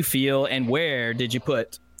 how do you feel, and where did you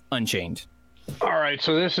put Unchained? All right,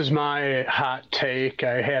 so this is my hot take.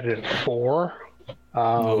 I had it at 4.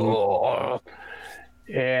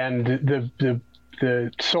 And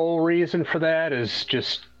the sole reason for that is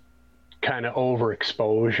just kind of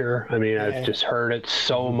overexposure. I mean, I've just heard it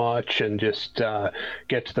so much, and just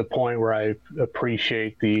get to the point where I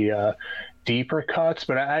appreciate the deeper cuts,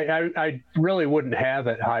 but I really wouldn't have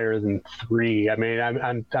it higher than 3. I mean,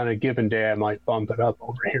 I'm on a given day I might bump it up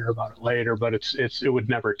over here about it later, but it would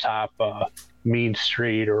never top Mean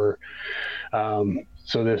Street or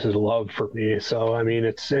So This Is Love for me. So I mean,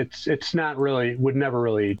 it's not really, would never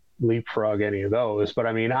really leapfrog any of those, but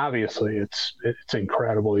I mean, obviously it's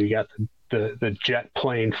incredible. You got the jet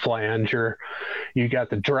plane flanger, you got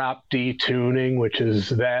the drop D tuning, which is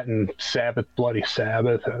that and Sabbath Bloody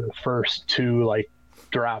Sabbath, the first 2 like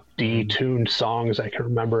drop D tuned songs I can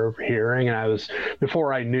remember hearing. And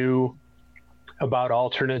before I knew about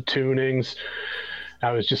alternate tunings,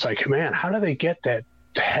 I was just like, man, how do they get that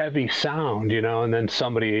heavy sound, and then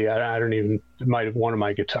somebody, one of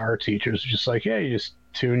my guitar teachers was just like, yeah, you just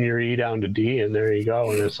tune your E down to D and there you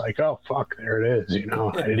go. And it's like, oh fuck, there it is.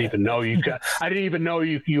 I didn't even know you had I didn't even know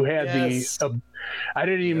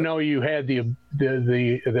you had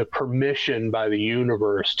the permission by the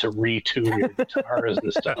universe to retune your guitars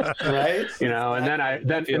and stuff. Right. And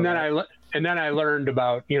then I learned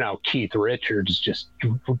about, Keith Richards just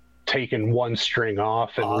taking one string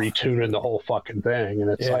off and retuning the whole fucking thing, and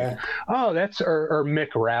it's like, oh, that's or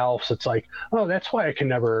Mick Ralphs. It's like, oh, that's why I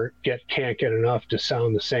can't get enough to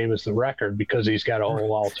sound the same as the record, because he's got a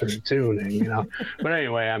whole alternate tuning, But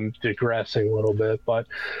anyway, I'm digressing a little bit. But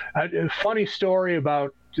a funny story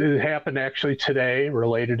about it happened actually today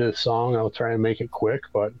related to the song. I'll try and make it quick,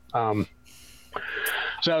 but so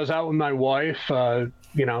I was out with my wife,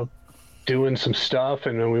 doing some stuff,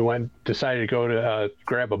 and then we decided to go to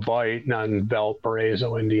grab a bite on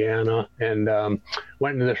Valparaiso, Indiana, and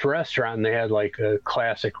went into this restaurant, and they had like a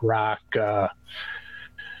classic rock,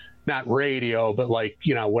 not radio, but like,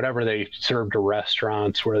 you know, whatever they served to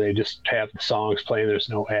restaurants where they just have the songs playing, there's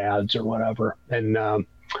no ads or whatever.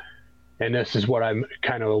 And this is what I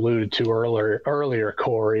kind of alluded to earlier,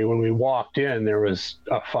 Corey. When we walked in, there was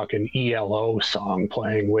a fucking ELO song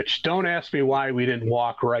playing, which don't ask me why we didn't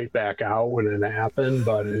walk right back out when it happened,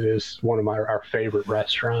 but it is one of our favorite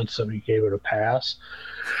restaurants, so we gave it a pass.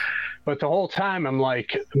 But the whole time I'm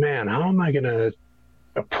like, man, how am I going to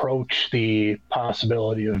approach the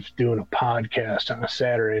possibility of doing a podcast on a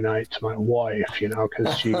Saturday night to my wife, you know,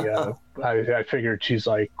 because she, I figured she's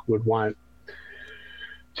like, would want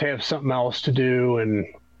to have something else to do, and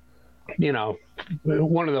you know,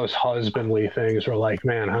 one of those husbandly things where like,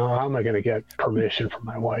 man, how am I going to get permission from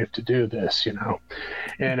my wife to do this, you know?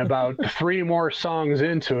 And about 3 more songs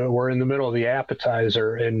into it, we're in the middle of the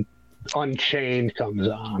appetizer and Unchained comes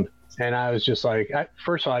on, and I was just like,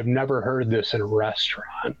 first of all, I've never heard this in a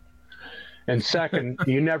restaurant, and second,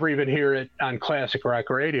 you never even hear it on classic rock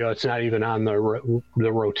radio. It's not even on the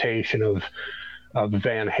rotation of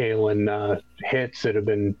Van Halen hits that have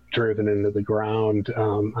been driven into the ground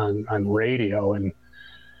on radio, and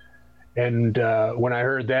when I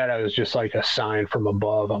heard that, I was just like a sign from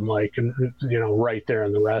above. I'm like, you know, right there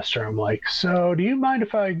in the restaurant, I'm like, so do you mind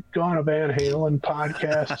if I go on a Van Halen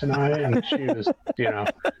podcast tonight? And she was, you know,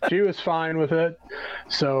 she was fine with it.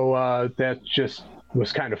 So that just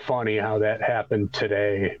was kind of funny how that happened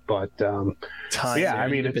today. But yeah, I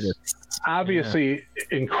mean, it's obviously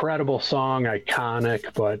incredible song,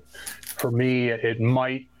 iconic, but for me, it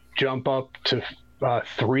might jump up to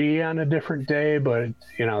 3 on a different day, but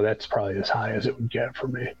you know, that's probably as high as it would get for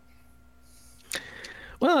me.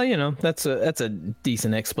 Well, you know, that's a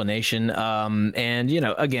decent explanation. And you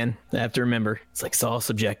know, again, I have to remember it's all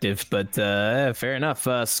subjective, but fair enough.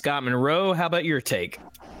 Scott Monroe, how about your take?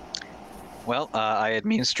 Well, I had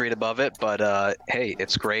Mean Street above it, but hey,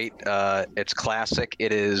 it's great. It's classic.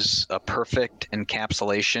 It is a perfect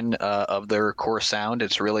encapsulation of their core sound.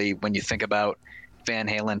 It's really, when you think about Van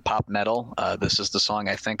Halen pop metal, this is the song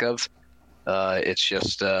I think of. It's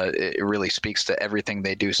just, it really speaks to everything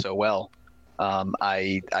they do so well.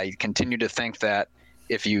 I continue to think that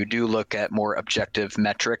if you do look at more objective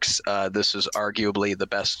metrics, this is arguably the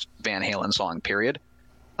best Van Halen song, period.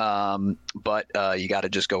 But you got to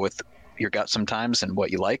just go with your gut sometimes and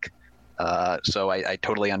what you like. So I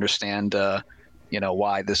totally understand, you know,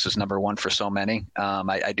 why this is number 1 for so many.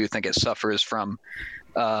 I do think it suffers from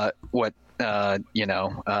what, you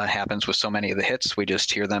know, happens with so many of the hits. We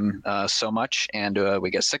just hear them so much, and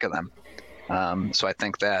we get sick of them. So I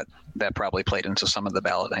think that probably played into some of the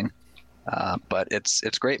balloting. But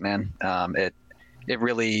it's great, man. It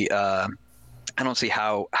really, I don't see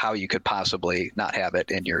how you could possibly not have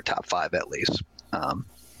it in your top 5 at least.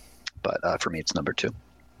 But for me, it's number 2.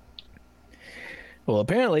 Well,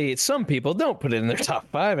 apparently some people don't put it in their top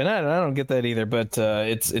 5, and I don't get that either, but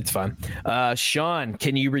it's fine. Sean,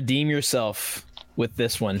 can you redeem yourself with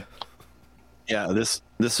this one? Yeah, this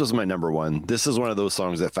was my number 1. This is one of those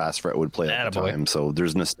songs that Fast Fret would play at the time, so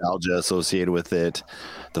there's nostalgia associated with it.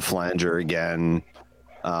 The flanger again,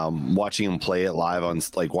 watching him play it live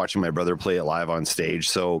watching my brother play it live on stage.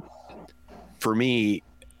 So for me,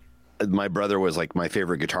 my brother was like my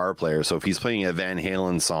favorite guitar player, so if he's playing a Van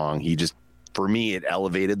Halen song, for me it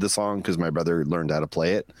elevated the song because my brother learned how to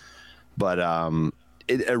play it. But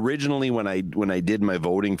originally when I did my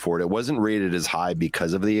voting for it wasn't rated as high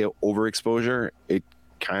because of the overexposure. It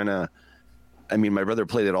kind of, I mean, my brother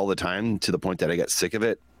played it all the time to the point that I got sick of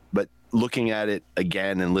it. But looking at it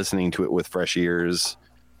again and listening to it with fresh ears,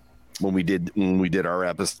 when we did our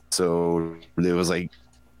episode, it was like,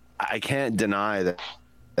 I can't deny that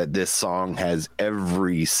this song has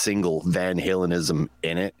every single Van Halenism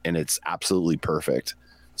in it, and it's absolutely perfect.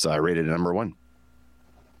 So I rated it number 1.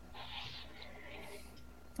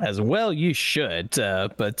 As well, you should,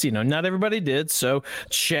 but you know, not everybody did. So,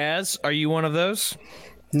 Chaz, are you one of those?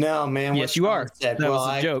 No, man. Yes, you are. That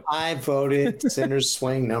was a joke. I voted Sinner's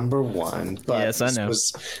Swing number 1, but yes, I know.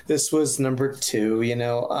 This was number 2. You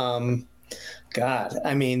know, God,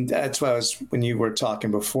 I mean, that's why when you were talking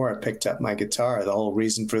before, I picked up my guitar. The whole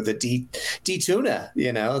reason for the D-Tuna,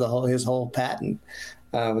 you know, his whole patent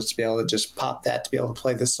was to be able to just pop that, to be able to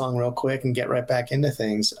play this song real quick and get right back into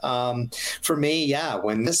things. For me, yeah,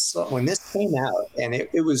 when this came out, and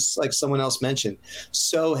it was like someone else mentioned,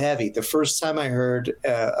 so heavy. The first time I heard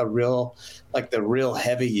the real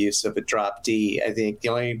heavy use of a drop D, I think the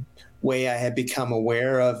only way I had become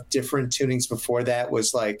aware of different tunings before that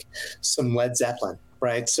was like some Led Zeppelin,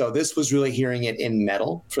 right? So this was really hearing it in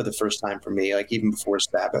metal for the first time for me, like even before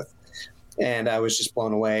Sabbath. And I was just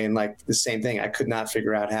blown away. And like the same thing, I could not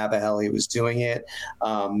figure out how the hell he was doing it.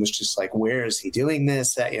 Was just like, where is he doing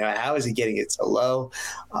this? How is he getting it so low?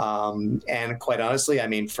 And quite honestly, I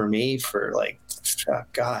mean, for me, for like,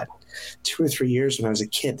 God, 2 or 3 years when I was a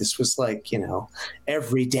kid, this was like,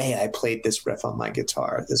 every day I played this riff on my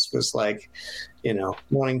guitar. This was like,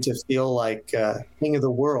 wanting to feel like king of the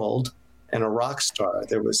world and a rock star.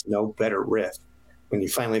 There was no better riff. When you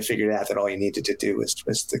finally figured out that all you needed to do was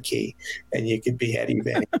twist the key and you could be Eddie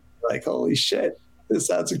Van Halen, like, holy shit, this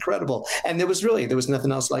sounds incredible. And there was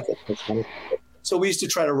nothing else like it. So we used to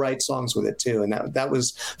try to write songs with it too. And that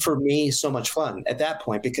was, for me, so much fun at that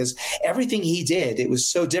point, because everything he did, it was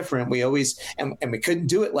so different. We always, and we couldn't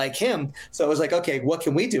do it like him. So it was like, okay, what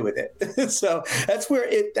can we do with it? So that's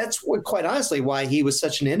what, quite honestly, why he was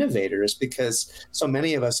such an innovator, is because so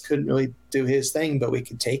many of us couldn't really do his thing, but we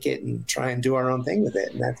could take it and try and do our own thing with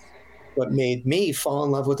it. And that's what made me fall in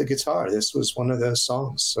love with the guitar. This was one of those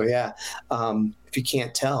songs. So yeah, if you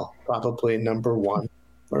can't tell, probably number 1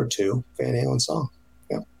 or 2 Van Halen song.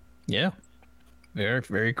 Yeah. Very,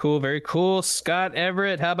 very cool. Very cool. Scott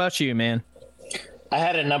Everett, how about you, man? I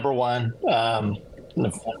had a number 1.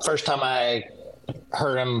 The first time I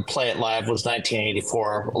heard him play it live was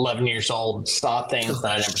 1984. 11 years old. Saw things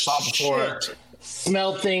that I never saw before.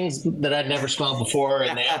 Smelled things that I'd never smelled before.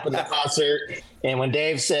 And they opened the concert. And when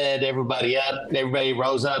Dave said everybody up, everybody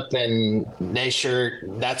rose up, and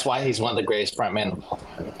that's why he's one of the greatest frontmen.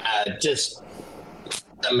 Just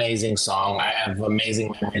amazing song. I have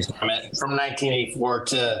amazing memories from it. From 1984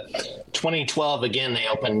 to 2012, again, they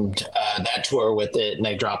opened that tour with it, and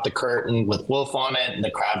they dropped the curtain with Wolf on it, and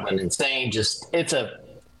the crowd went insane. It's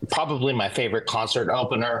probably my favorite concert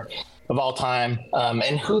opener of all time.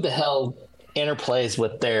 And who the hell interplays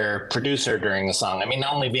with their producer during the song? I mean,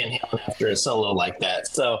 only Van Halen after a solo like that.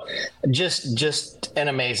 So just an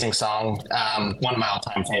amazing song. One of my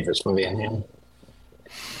all-time favorites from Van Halen.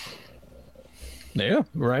 Yeah,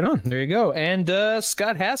 right on. There you go. And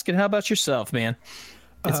Scott Haskin, how about yourself, man?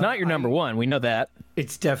 It's not your number 1. We know that.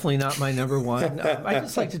 It's definitely not my number 1. I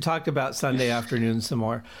just like to talk about Sunday Afternoon some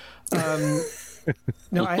more.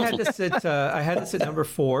 No, I had to sit number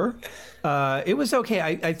 4. It was okay.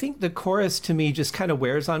 I think the chorus to me just kind of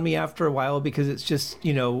wears on me after a while, because it's just,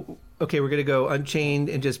 okay, we're going to go Unchained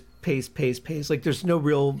and just pace. Like there's no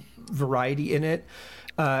real variety in it.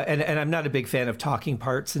 And I'm not a big fan of talking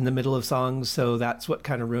parts in the middle of songs, so that's what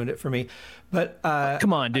kind of ruined it for me. But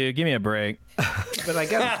come on, dude, give me a break. But I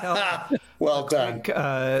got to tell well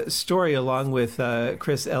done story along with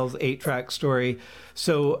Chris L's 8-track story.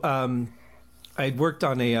 So I'd worked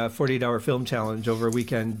on a 48-hour film challenge over a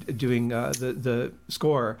weekend doing the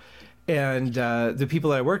score, and the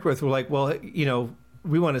people that I worked with were like, well,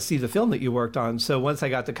 we want to see the film that you worked on. So once I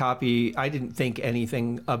got the copy, I didn't think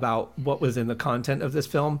anything about what was in the content of this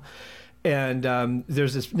film. And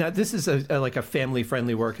there's this, now this is like a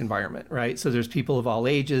family-friendly work environment, right? So there's people of all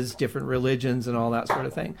ages, different religions, and all that sort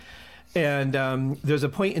of thing. And there's a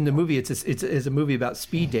point in the movie, it's a movie about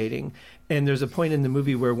speed dating. And there's a point in the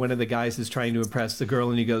movie where one of the guys is trying to impress the girl,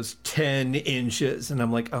 and he goes 10 inches. And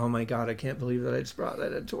I'm like, oh my God, I can't believe that I just brought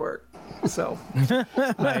that into work. So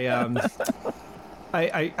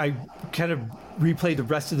I kind of replayed the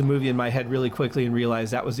rest of the movie in my head really quickly and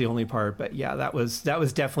realized that was the only part. But yeah, that was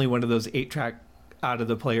definitely one of those 8-track out of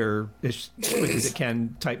the player as quick as it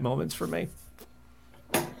can type moments for me.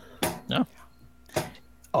 No.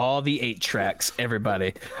 All the 8 tracks,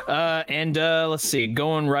 everybody. And let's see,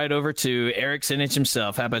 going right over to Eric Sinich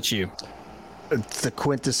himself. How about you? It's the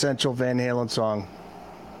quintessential Van Halen song.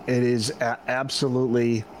 It is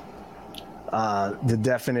absolutely the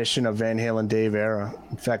definition of Van Halen Dave era.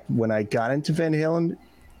 In fact, when I got into Van Halen,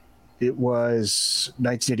 it was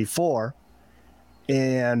 1984.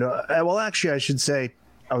 And, well, actually, I should say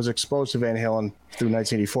I was exposed to Van Halen through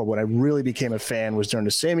 1984. When I really became a fan was during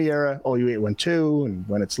the Sammy era, OU812 and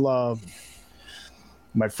When It's Love.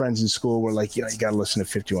 My friends in school were like, you got to listen to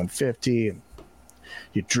 5150 and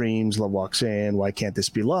Your Dreams, Love Walks In, Why Can't This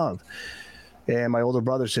Be Love? And my older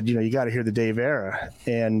brother said, you got to hear the Dave era.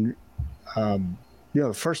 And,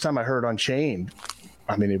 the first time I heard Unchained,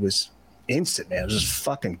 I mean, it was instant, man. It was just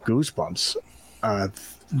fucking goosebumps.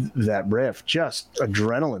 That riff, just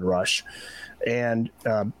adrenaline rush. And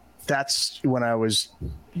that's when I was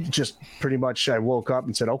just pretty much, I woke up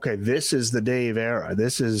and said, okay, this is the Dave era.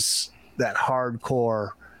 This is that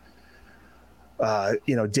hardcore,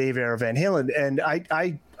 Dave era Van Halen. And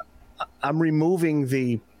I'm removing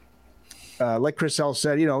the like Chris L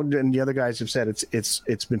said, and the other guys have said,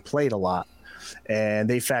 it's been played a lot, and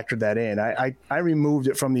they factored that in. I removed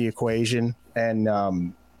it from the equation, and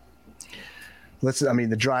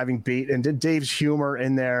the driving beat and Dave's humor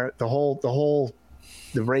in there,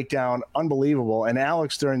 the breakdown, unbelievable. And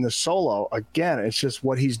Alex during the solo, again, it's just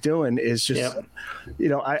what he's doing is just,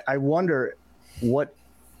 I wonder what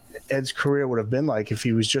Ed's career would have been like if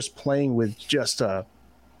he was just playing with just a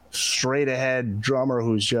straight ahead drummer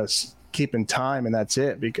who's just keeping time and that's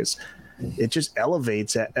it, because it just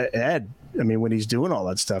elevates Ed. I mean, when he's doing all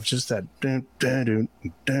that stuff, just that dun, dun,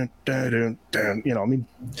 dun, dun, dun, I mean,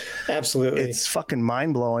 absolutely, it's fucking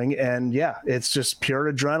mind blowing, and yeah, it's just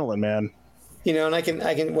pure adrenaline, man. And I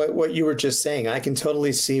can what you were just saying, I can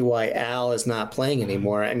totally see why Al is not playing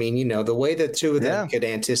anymore. I mean, the way the two of them could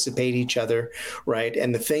anticipate each other, right?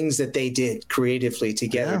 And the things that they did creatively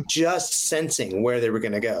together, just sensing where they were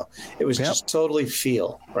going to go. It was just totally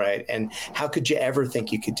feel, right? And how could you ever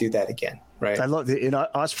think you could do that again, right? I love the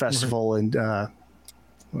Oz Festival and in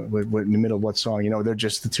the middle of what song, they're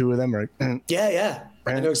just the two of them, right? Yeah.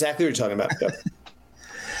 I know exactly what you're talking about.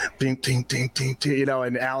 Ding, ding, ding, ding, ding,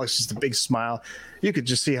 and Alex just a big smile. You could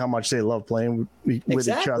just see how much they love playing with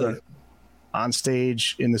each other on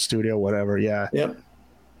stage, in the studio, whatever. Yeah. Yep.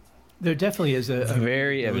 There definitely is a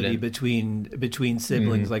very evident between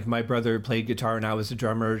siblings. Like my brother played guitar and I was a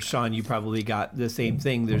drummer. Sean, you probably got the same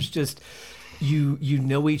thing. There's just you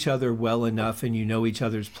know each other well enough, and you know each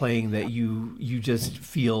other's playing that you just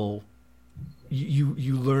feel.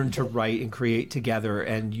 You learn to write and create together,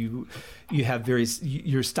 and you have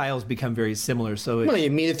your styles become very similar. So you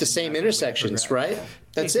meet at the same intersections, right?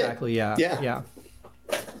 That's exactly. Yeah.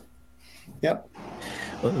 Yep.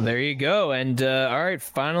 Well, there you go. And all right,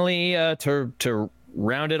 finally, to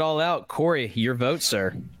round it all out, Corey, your vote,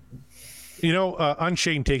 sir.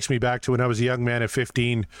 Unchained takes me back to when I was a young man at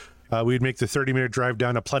 15. We'd make the 30-minute drive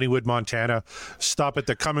down to Plentywood, Montana, stop at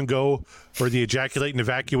the Come and Go, or the Ejaculate and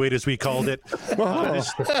Evacuate, as we called it. I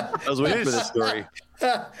was waiting for this story.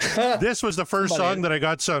 This was the first song that I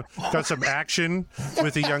got some action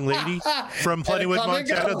with a young lady from Plentywood,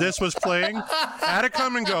 Montana. This was playing at a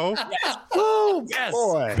Come and Go. Yes. Woo! Yes.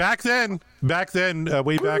 Boy. Back then,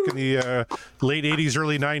 way back in the late 80s,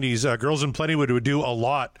 early 90s, girls in Plentywood would do a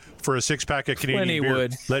lot for a 6-pack of Canadian beer,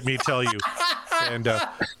 let me tell you. And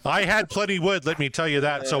I had Plentywood, let me tell you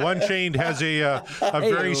that. So Unchained has a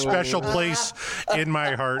very special place in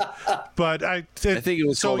my heart. But I think it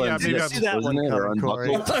was so. Yeah, maybe see that one coming,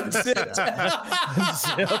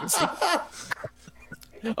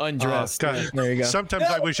 Undressed. There you go. Sometimes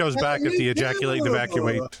I wish I was back at the Ejaculate and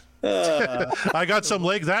Evacuate. I got some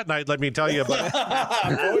leg that night, let me tell you. But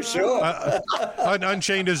for sure.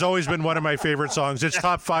 Unchained has always been one of my favorite songs. It's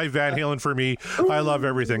top 5 Van Halen for me. I love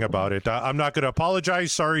everything about it. I'm not going to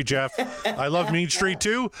apologize. Sorry, Jeff. I love Mean Street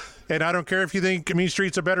too, and I don't care if you think Mean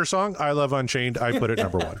Street's a better song. I love Unchained. I put it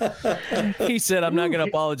number 1. He said, "I'm not going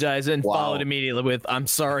to apologize," and followed immediately with, "I'm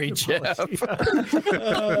sorry, Jeff."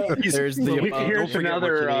 Here's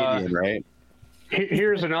another right.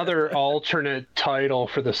 Here's another alternate title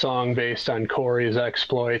for the song based on Corey's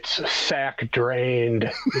exploits: "Sack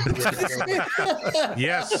Drained."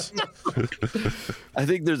 Yes. I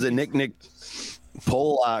think there's a Nick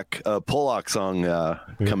Pollock song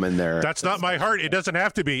come in there. That's not my heart. It doesn't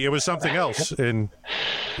have to be. It was something else, and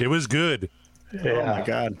it was good. Yeah. Oh my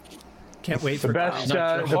God. Can't wait for the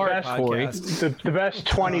best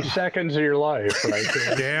 20 seconds of your life, right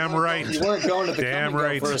there. Damn right. You weren't going to the Come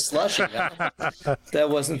and Go for a slushie.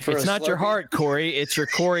 That wasn't for it's a not slushie. your heart, Corey. It's your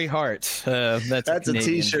Corey heart. That's a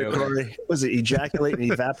T-shirt, joke. Corey. Was it Ejaculate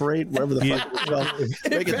and Evaporate? Whatever the fuck it was.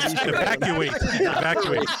 Make a T-shirt. Evacuate.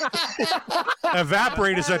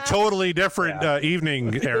 Evaporate is a totally different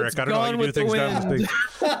evening, Eric. I don't know how you do things now.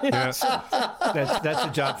 Yes. That's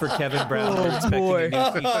a job for Kevin Brown. We're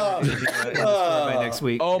expecting a new by next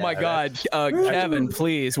week. Oh my God, Kevin!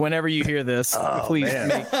 Please, whenever you hear this, please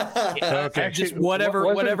make just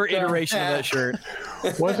whatever iteration of that shirt.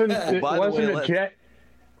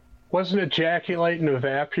 Wasn't Ejaculate and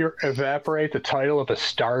Evaporate the title of a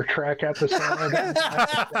Star Trek episode?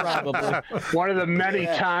 Probably. One of the many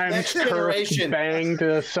times Kirk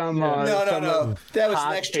banged some. No. That was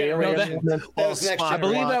Next Generation. That was Next Generation. I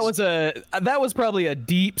believe that was probably a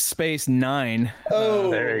Deep Space Nine. Oh,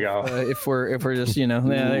 there you go. If we're just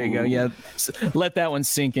there you go. Yeah, let that one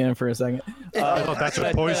sink in for a second. That's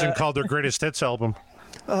what Poison called their greatest hits album.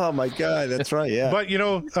 Oh my God, that's right. Yeah. But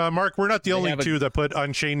Mark, we're not the only two that put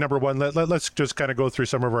Unchained number one. Let's just kind of go through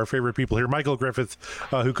some of our favorite people here. Michael Griffith,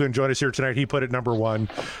 who couldn't join us here tonight, he put it number one.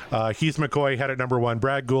 Heath McCoy had it number one.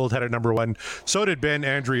 Brad Gould had it number one. So did Ben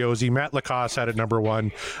Andriozzi. Matt Lacoste had it number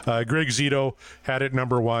one. Greg Zito had it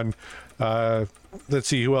number one. Let's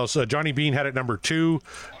see who else. Johnny Bean had it number two.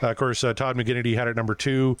 Of course, Todd McGinnity had it number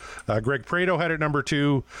two. Greg Prado had it number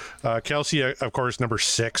two. Kelsey, of course, number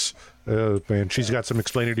six. Man, she's got some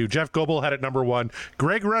explaining to do. Jeff Goebel had it number one.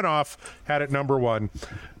 Greg Renoff had it number one.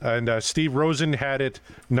 And Steve Rosen had it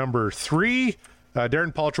number three.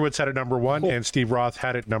 Darren Paltrowitz had it number one, and Steve Roth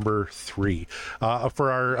had it number three.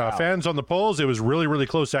 For our fans on the polls, it was really, really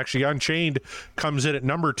close. Actually, Unchained comes in at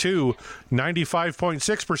number two,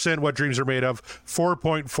 95.6% What Dreams Are Made Of,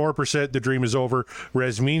 4.4% The Dream Is Over,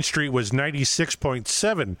 whereas Mean Street was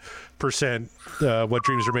 96.7% What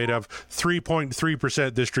Dreams Are Made Of,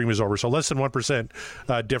 3.3% This Dream Is Over. So less than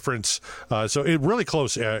 1% difference. So it really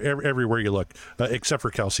close everywhere you look, except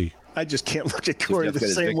for Kelsey. I just can't look at Corey the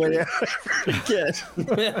same way ever again.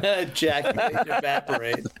 Jack,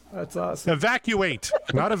 evaporate. That's awesome. Evacuate,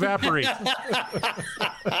 not evaporate.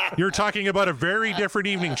 You're talking about a very different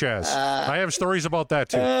evening, Chaz. I have stories about that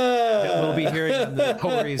too. We'll be hearing the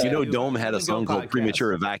Corey's. Dome had a song called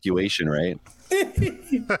Premature Evacuation, right?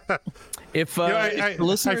 I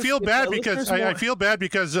feel bad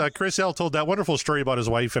because Chris L told that wonderful story about his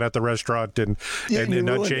wife and at the restaurant and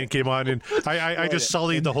Unchained came on and I just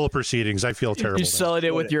sullied the whole proceedings. I feel terrible. You sullied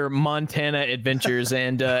it with your Montana adventures,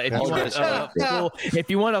 and if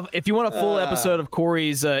you want a full episode of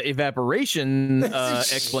Corey's evaporation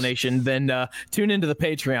explanation, then tune into the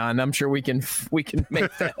Patreon. I'm sure we can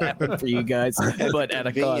make that happen for you guys, but at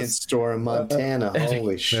a convenience cost. store in Montana.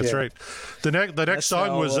 Holy shit! That's right. The next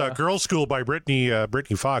song was "Girls School" by Brittany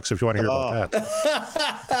Fox. If you want to hear about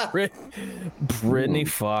that, Brittany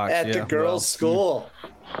Fox at the girls' school.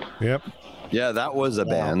 Yep. Yeah, that was a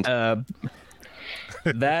band.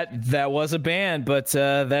 That was a band, but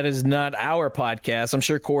that is not our podcast. I'm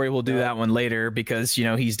sure Corey will do that one later because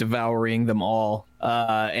he's devouring them all,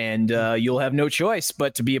 and you'll have no choice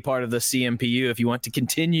but to be a part of the CMPU if you want to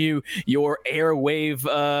continue your airwave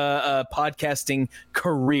podcasting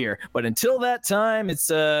career. But until that time, it's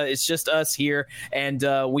just us here, and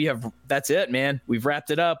that's it, man. We've wrapped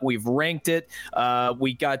it up. We've ranked it.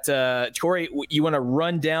 We got Corey. You want to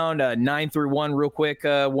run down 9 through 1 real quick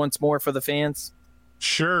once more for the fans?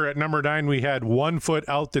 Sure. At number 9, we had One Foot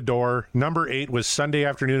Out the Door. Number 8 was Sunday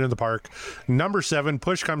Afternoon in the Park. Number 7,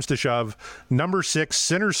 Push Comes to Shove. Number 6,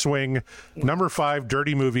 Sinner Swing. Number 5,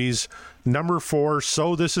 Dirty Movies. Number 4,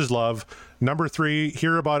 So This Is Love. Number 3,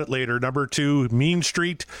 Hear About It Later. Number 2, Mean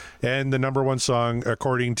Street. And the number 1 song,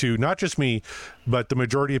 according to not just me, but the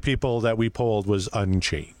majority of people that we polled, was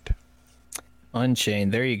Unchained.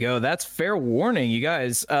 Unchained. There you go. That's fair warning, you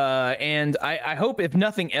guys. And I hope, if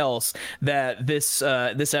nothing else, that this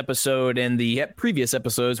episode and the previous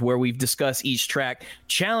episodes where we've discussed each track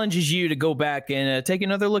challenges you to go back and take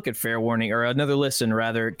another look at Fair Warning, or another listen,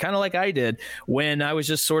 rather, kind of like I did when I was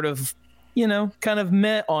just sort of kind of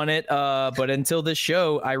met on it. But until this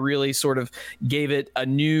show, I really sort of gave it a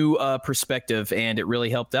new perspective, and it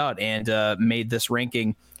really helped out and made this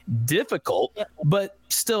ranking difficult, but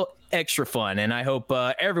still extra fun. And I hope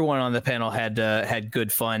everyone on the panel had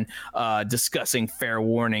good fun discussing Fair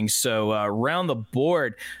Warning. So around the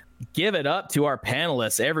board, give it up to our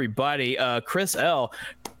panelists, everybody. Chris L.,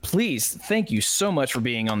 please, thank you so much for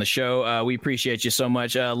being on the show. We appreciate you so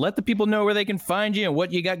much. Let the people know where they can find you and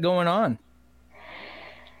what you got going on.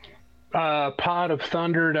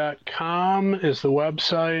 Podofthunder.com is the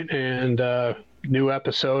website, and new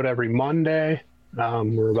episode every Monday.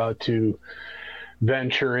 We're about to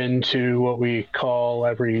venture into what we call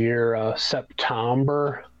every year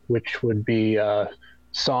September, which would be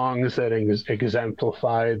songs that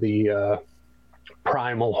exemplify the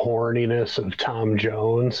primal horniness of Tom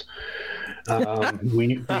Jones.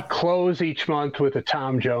 We close each month with a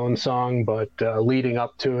Tom Jones song, but leading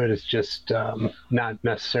up to it is just not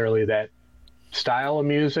necessarily that style of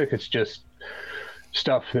music. It's just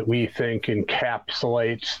stuff that we think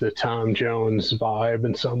encapsulates the Tom Jones vibe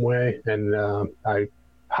in some way. And I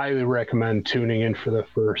highly recommend tuning in for the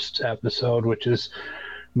first episode, which is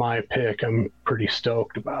my pick. I'm pretty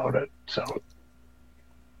stoked about it. So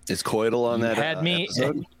is Coital on that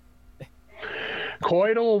episode?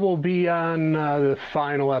 Coital will be on the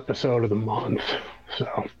final episode of the month.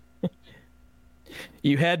 So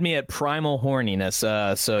you had me at primal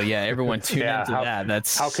horniness. So yeah, everyone tune into that. That's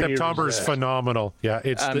September's phenomenal. Yeah,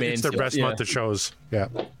 it's the best month of shows. Yeah.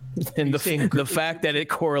 And the fact that it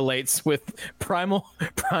correlates with primal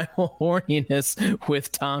horniness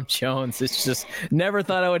with Tom Jones. It's just never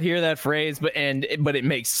thought I would hear that phrase, but it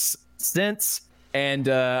makes sense. And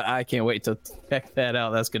I can't wait to check that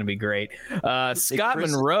out. That's going to be great. Scott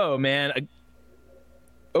Monroe, man.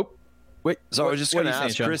 Wait. So I was just going to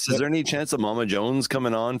ask Chris, is there any chance of Mama Jones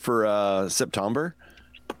coming on for September?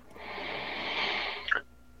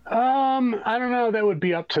 I don't know. That would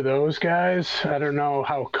be up to those guys. I don't know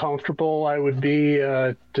how comfortable I would be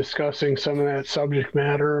discussing some of that subject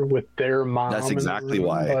matter with their mom. That's exactly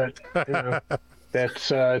why. But you know,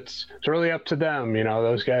 that's it's really up to them. You know,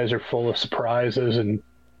 those guys are full of surprises and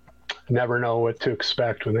never know what to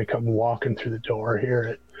expect when they come walking through the door here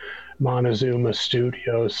at Montezuma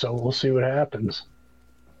Studios. So we'll see what happens.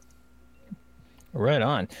 Right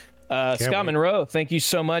on. Scott Monroe, thank you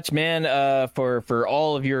so much, man, for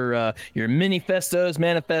all of your manifestos,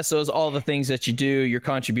 all the things that you do, your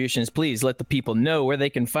contributions. Please let the people know where they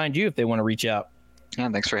can find you if they want to reach out. Yeah,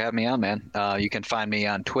 thanks for having me on, man. You can find me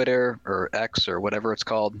on Twitter or X or whatever it's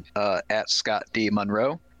called, at Scott D.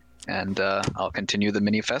 Monroe, and I'll continue the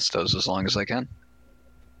manifestos as long as I can.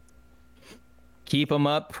 Keep them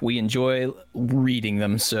up. We enjoy reading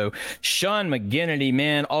them. So, Sean McGinnity,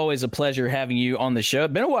 man, always a pleasure having you on the show.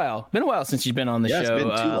 Been a while since you've been on the show. It's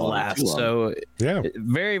been too long. So, yeah,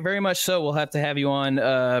 very, very much so. We'll have to have you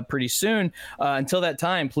on pretty soon. Until that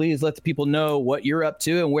time, please let the people know what you're up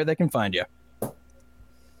to and where they can find you.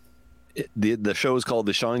 The show is called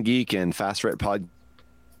the Sean Geek and Fast Ret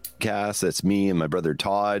Podcast. That's me and my brother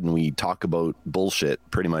Todd, and we talk about bullshit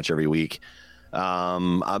pretty much every week.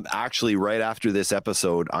 I'm actually right after this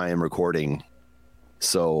episode I am recording,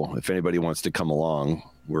 so if anybody wants to come along,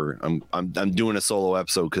 I'm doing a solo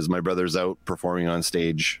episode because my brother's out performing on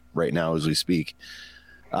stage right now as we speak.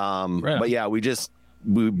 But yeah, we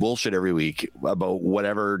bullshit every week about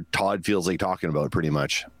whatever Todd feels like talking about. Pretty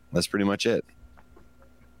much that's pretty much it.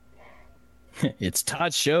 It's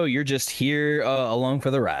Todd's show. You're just here along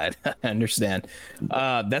for the ride. I understand.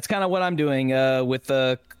 That's kind of what I'm doing with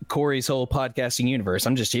Corey's whole podcasting universe.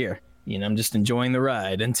 I'm just here. You know, I'm just enjoying the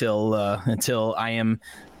ride until I am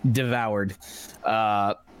devoured.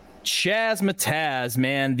 Chaz Mataz,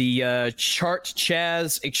 man, the chart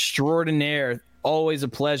Chaz extraordinaire. Always a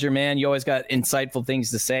pleasure, man. You always got insightful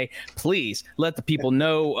things to say. Please let the people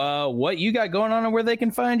know what you got going on and where they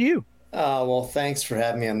can find you. Well, thanks for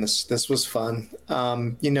having me on this. This was fun.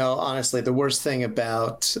 You know, honestly, the worst thing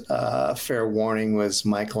about Fair Warning was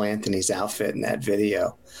Michael Anthony's outfit in that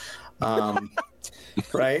video.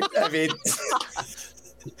 Right? I mean,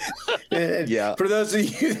 yeah. For those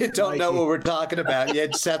of you that don't know what we're talking about, you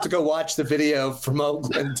just have to go watch the video from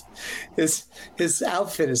Oakland. His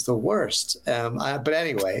outfit is the worst. But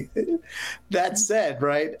anyway, that said,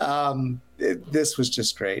 right? This was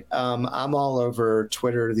just great. I'm all over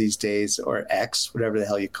Twitter these days, or X, whatever the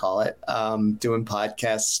hell you call it, doing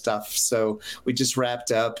podcast stuff. So we just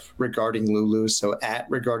wrapped up Regarding Lulu. So at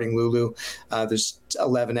Regarding Lulu, there's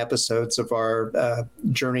 11 episodes of our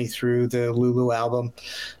journey through the Lulu album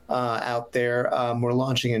out there. We're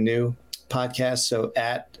launching a new podcast, so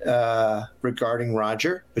at Regarding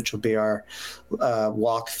Roger, which will be our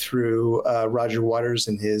walk through Roger Waters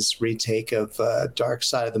and his retake of Dark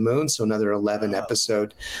Side of the Moon, so another 11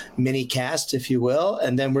 episode mini cast, if you will.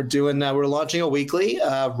 And then we're launching a weekly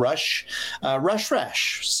Rush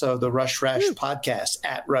Rash, so the Rush Rash podcast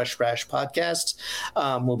at Rush Rash Podcast.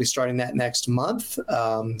 We'll be starting that next month,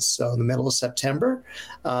 so in the middle of September,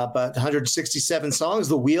 but 167 songs,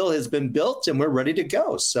 the wheel has been built and we're ready to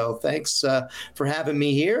go. So thanks for having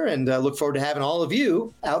me here, and look forward to having all of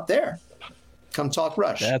you out there. Come talk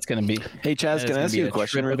Rush. That's going to be. Hey, Chaz, can I ask you a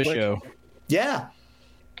question real quick? Show. Yeah.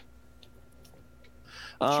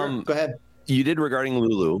 Sure. Go ahead. You did Regarding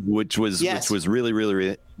Lulu, which was really, really,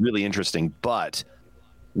 really, really interesting. But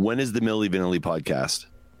when is the Milli Vanilli podcast?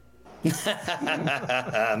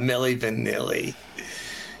 Milli Vanilli.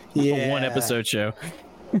 Yeah. A one episode show.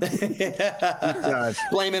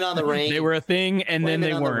 Blame it on the rain. They were a thing, and then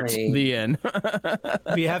they weren't. The end.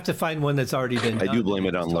 We have to find one that's already been done. I do blame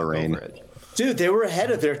it on Lorraine. Dude, they were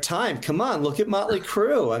ahead of their time. Come on, look at Motley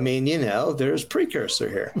Crue. I mean, you know, there's precursor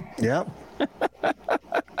here. Yep.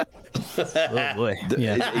 Oh boy.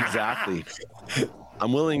 Yeah. Exactly.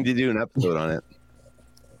 I'm willing to do an episode on it.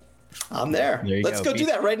 I'm there. Let's go do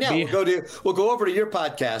that right now. We'll go over to your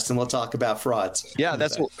podcast and we'll talk about frauds. Yeah,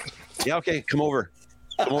 that's what. Yeah, okay, come over.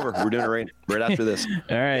 Come over. We're doing it right after this.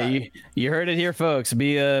 All right, you heard it here, folks.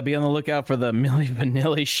 Be on the lookout for the Milli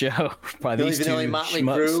Vanilli show by Milli these two Vanilli Motley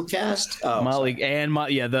schmucks. Crue cast. Oh, Motley and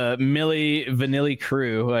the Milli Vanilli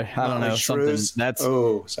crew. I don't know something. That's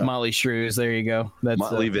Motley Shrews. There you go. That's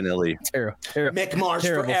Motley Vanilli. Mick Mars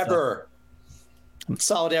forever.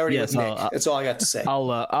 Solidarity with Mick. That's all I got to say.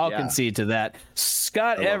 I'll concede to that.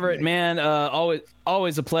 Scott Everett, Mick. Man,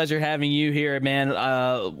 always a pleasure having you here, man.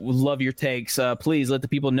 Love your takes. Please let the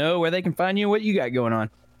people know where they can find you and what you got going on.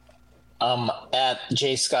 At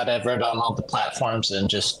J Scott Everett on all the platforms, and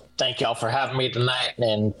just thank y'all for having me tonight,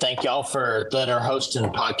 and thank y'all that are hosting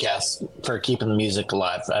podcasts for keeping the music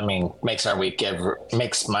alive. I mean, makes my week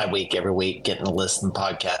every week getting to listen to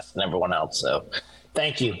podcasts and everyone else. So,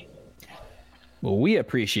 thank you. Well, we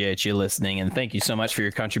appreciate you listening, and thank you so much for your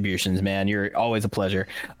contributions, man. You're always a pleasure.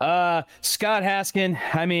 Scott Haskin,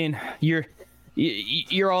 I mean, you're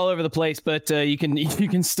all over the place, but you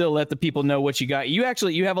can still let the people know what you got. You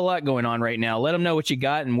have a lot going on right now. Let them know what you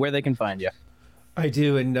got and where they can find you. I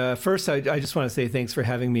do. And first, I just want to say thanks for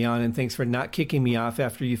having me on, and thanks for not kicking me off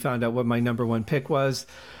after you found out what my number one pick was.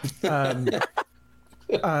 And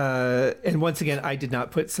once again, I did not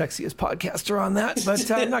put Sexiest Podcaster on that, but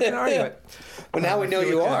I'm not going to argue it. Well, now we know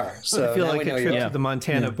you are. So I feel like a trip to the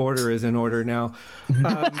Montana border is in order now.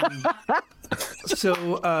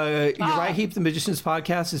 So Uriah Heep, the Magicians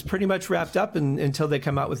Podcast, is pretty much wrapped up until they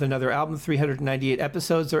come out with another album. 398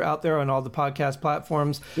 episodes are out there on all the podcast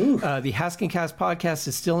platforms. The Haskincast podcast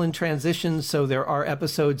is still in transition, so there are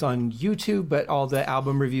episodes on YouTube, but all the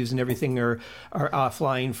album reviews and everything are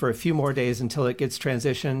offline for a few more days until it gets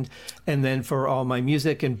transitioned. And then for all my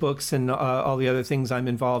music and books and all the other things I'm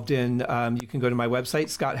involved in, you can go to my website,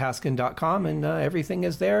 scotthaskin.com, and everything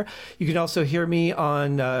is there. You can also hear me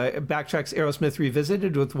on Backtrack's Aerosmith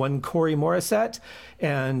Revisited with one Corey Morissette.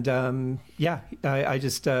 And I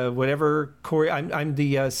just, whatever Corey, I'm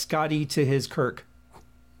the Scotty to his Kirk.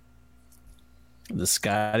 The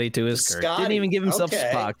Scotty to his Kirk. Didn't even give himself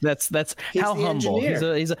Spock. That's how humble.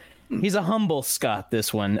 He's a humble Scott,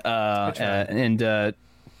 this one. I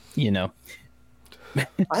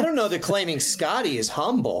don't know that claiming Scotty is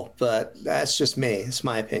humble, but that's just me. It's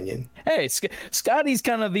my opinion. Hey, Scotty's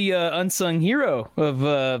kind of the unsung hero of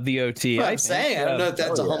the OT. Well, I'm saying, I don't know if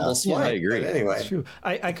that's a humble swipe. I agree. Anyway, it's true.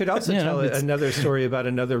 I could also tell another story about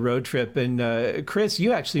another road trip. And Chris,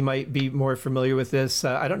 you actually might be more familiar with this.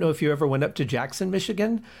 I don't know if you ever went up to Jackson,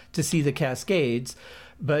 Michigan to see the Cascades.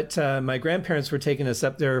 But my grandparents were taking us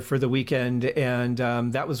up there for the weekend, and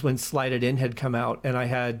that was when Slide It In had come out. And I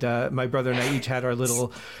had my brother and I each had our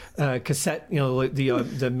little cassette,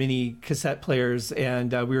 the mini cassette players,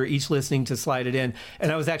 and we were each listening to Slide It In.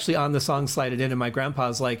 And I was actually on the song Slide It In, and my grandpa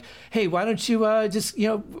was like, "Hey, why don't you just,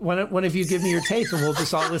 why don't one of you give me your tape, and we'll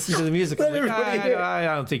just all listen to the music." I'm like, I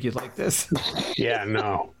don't think you'd like this. Yeah,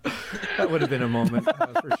 no. That would have been a moment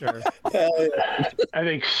for sure. I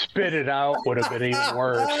think Spit It Out would have been even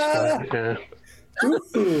worse. But,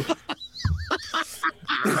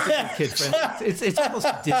 kid friendly. It's almost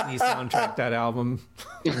a Disney soundtrack, that album.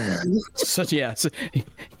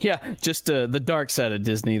 Just the dark side of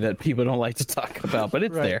Disney that people don't like to talk about, but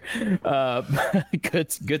it's there.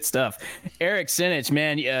 Good stuff. Eric Sinich,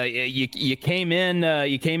 man, you came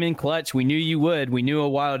in clutch. We knew you would. We knew a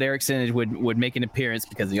Wild Eric Sinich would make an appearance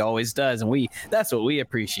because he always does, and that's what we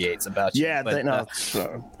appreciate about you. Yeah,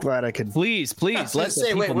 glad I could. Please let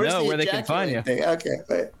the people know where they can find you. Okay,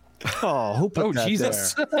 wait. Oh, who put that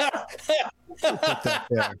Jesus. there? Who put that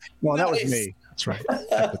there? Well, that was me. That's right.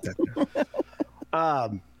 I put that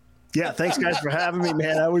there. Yeah, thanks guys for having me,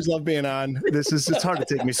 man. I always love being on. It's hard to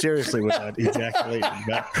take me seriously with that ejaculating.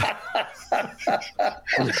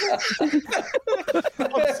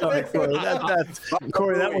 I'm sorry, Corey.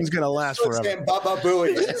 Corey, that one's gonna last forever. Saying Baba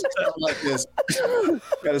Booey. Like this.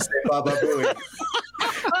 Gotta say Baba Booey.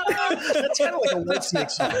 That's kind of like a Whitesnake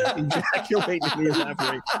song. Ejaculate and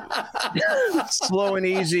elaborate. Slow and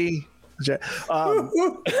easy. Some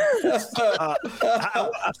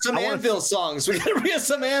Anvil songs. We gotta read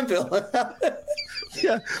some Anvil.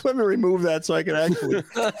 Yeah, let me remove that so we can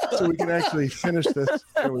actually finish this.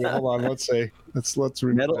 Here we go. Hold on. Let's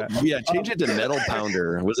remove that. Yeah, change it to Metal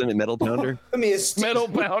Pounder. Wasn't it Metal Pounder? Metal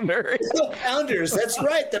Pounder. Metal Pounders. That's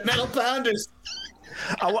right. The Metal Pounders.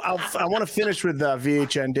 I want to finish with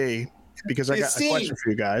VHND because I got a question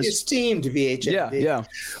for you guys. Esteemed VHND. Yeah.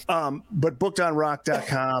 But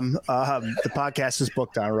bookedonrock.com. The podcast is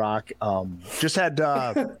Booked on Rock. Just had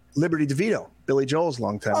Liberty DeVito, Billy Joel's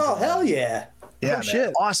longtime. Oh, hell yeah. Yeah, Oh,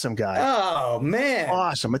 shit. Awesome guy. Oh man,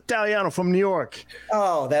 awesome Italiano from New York.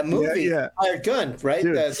 Oh, that movie, Yeah. Hired Gun, right?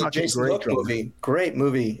 Dude, The fucking Jason great Hook drummer. movie, great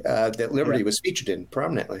movie that Liberty was featured in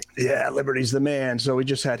prominently. Yeah, Liberty's the man. So we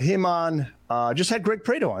just had him on. Just had Greg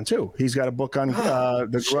Prado on too. He's got a book on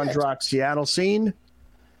the grunge rock Seattle scene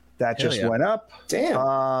that Hell just yeah. went up.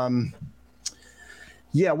 Damn.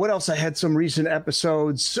 Yeah, what else? I had some recent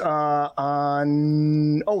episodes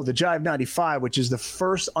on the Jive 95, which is the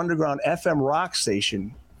first underground FM rock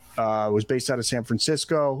station. It was based out of San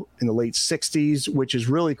Francisco in the late 60s, which is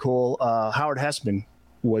really cool. Howard Hessman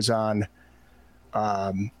was on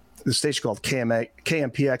the station called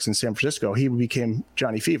KMPX in San Francisco. He became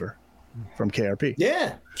Johnny Fever from KRP.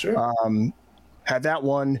 Yeah, sure. Had that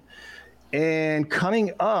one. And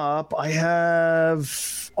coming up, I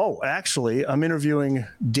have... actually, I'm interviewing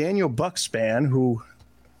Daniel Buckspan, who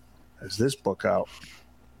has this book out.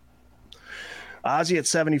 Ozzy at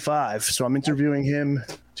 75. So I'm interviewing him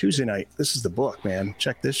Tuesday night. This is the book, man.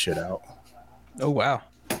 Check this shit out. Oh, wow.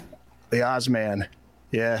 The Ozman.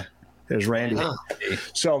 Yeah. There's Randy. Wow.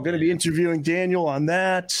 So I'm going to be interviewing Daniel on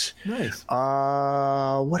that. Nice.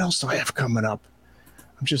 What else do I have coming up?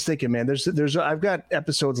 I'm just thinking, man, I've got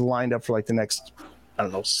episodes lined up for like the next,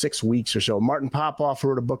 6 weeks or so. Martin Popoff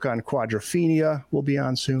wrote a book on quadrophenia. We'll be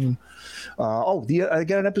on soon. I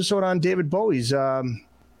got an episode on David Bowie's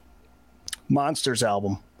Monsters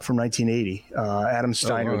album from 1980. Adam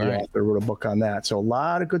Steiner, the author, wrote a book on that. So a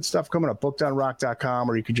lot of good stuff coming up. Bookedonrock.com,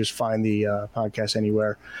 or you could just find the podcast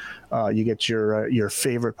anywhere you get your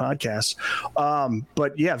favorite podcasts.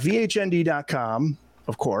 But yeah, VHND.com,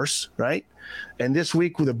 of course, right? And this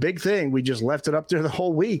week, with a big thing, we just left it up there the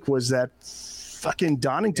whole week, was that fucking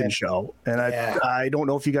Donington show. And I don't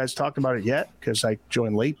know if you guys talked about it yet because I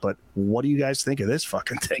joined late, but what do you guys think of this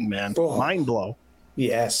fucking thing, man? Mind blow.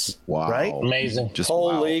 Yes. Wow. Right? Amazing. Just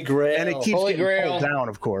Holy grail. And it keeps Holy getting grail. pulled down,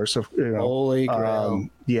 of course. Holy grail.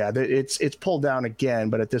 It's pulled down again,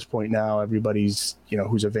 but at this point now, everybody's,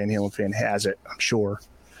 who's a Van Halen fan has it, I'm sure.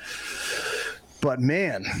 But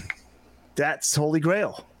man, that's Holy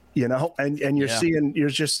Grail, and you're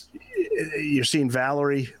seeing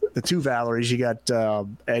Valerie, the two Valeries. You got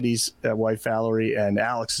Eddie's wife Valerie and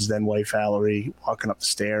Alex's then wife Valerie walking up the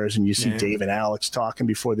stairs, and you see Dave and Alex talking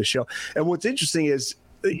before the show. And what's interesting is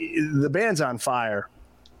the band's on fire,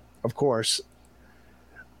 of course,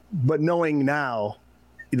 but knowing now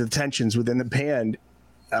the tensions within the band,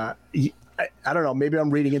 I don't know, maybe I'm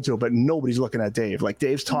reading into it, but nobody's looking at Dave. Like,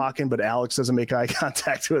 Dave's talking, but Alex doesn't make eye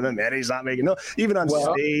contact with him. Eddie's not making even on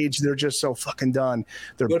stage, they're just so fucking done.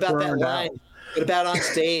 They're What about that burned line? out. What about on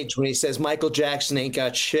stage when he says Michael Jackson ain't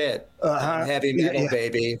got shit? Heavy metal,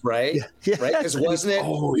 baby, right? Yeah. Right? Because wasn't it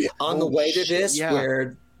on the way to this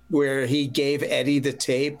where he gave Eddie the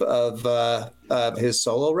tape of his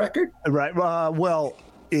solo record? Right. Well,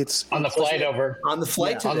 it's On the flight over. On the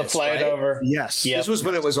flight to On the this, flight right? over. yes. Yep. This was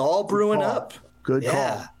when it was all brewing up. Good Yeah.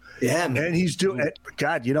 call. Yeah, man. And he's doing it.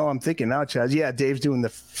 God, I'm thinking now, Chaz. Yeah, Dave's doing the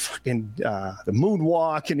fucking the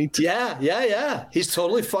moonwalk, and Yeah. He's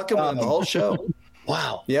totally fucking with him the whole show.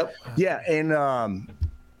 Wow. Yep. Yeah, and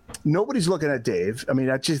nobody's looking at Dave. I mean,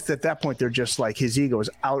 at that point, they're just like, his ego is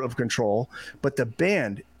out of control. But the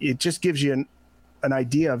band, it just gives you an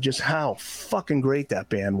idea of just how fucking great that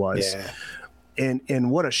band was. Yeah. And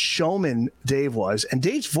what a showman Dave was. And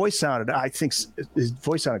Dave's voice sounded, I think his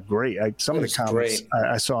voice sounded great. Some of the comments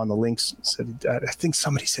I saw on the links said, I think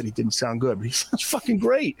somebody said he didn't sound good, but he sounds fucking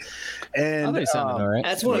great. And They sounded all right.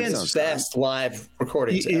 That's one of his best live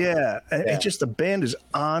recordings. ever. yeah, and just the band is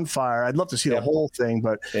on fire. I'd love to see the whole thing,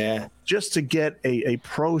 but just to get a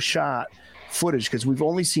pro shot footage, because we've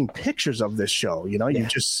only seen pictures of this show, you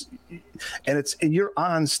just, and you're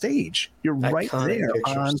on stage, you're right Iconic there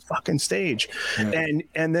pictures. on fucking stage. And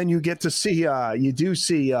then you get to see their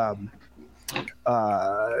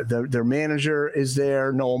manager is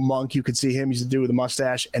there, Noel Monk. You could see him. He's the dude with the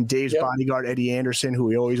mustache. And Dave's bodyguard, Eddie Anderson, who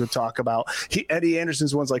we always would talk about. Eddie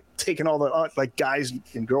Anderson's one's like taking all the guys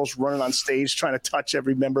and girls running on stage trying to touch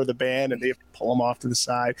every member of the band, and they pull them off to the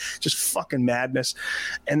side. Just fucking madness.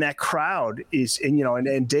 And that crowd is,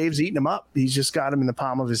 and Dave's eating them up. He's just got them in the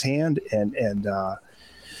palm of his hand, and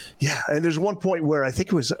there's one point where I think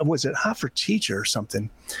it was it Hot for Teacher or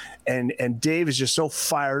something, and Dave is just so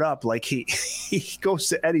fired up, like he goes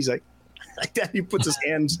to Eddie's like that. He puts his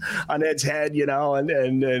hands on Ed's head,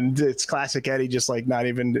 and it's classic Eddie, just like not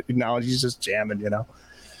even acknowledging, he's just jamming,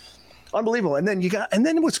 unbelievable. And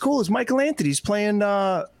then what's cool is Michael Anthony's playing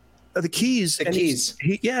the keys. He's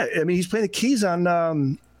playing the keys on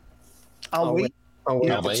I'll Wait.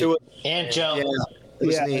 And Joe.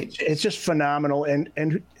 Yeah. It's just phenomenal.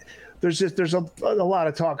 And there's a lot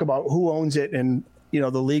of talk about who owns it and the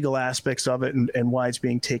legal aspects of it and why it's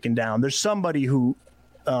being taken down. There's somebody who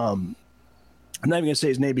I'm not even gonna say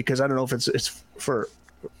his name because I don't know if it's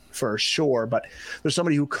for sure, but there's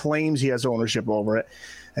somebody who claims he has ownership over it,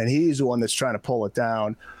 and he's the one that's trying to pull it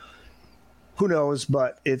down. Who knows?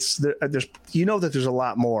 But there's that there's a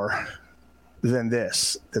lot more than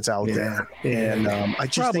this that's out there, and I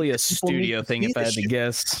just probably think a studio thing if I had to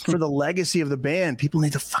guess. For the legacy of the band, people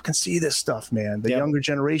need to fucking see this stuff, man. The younger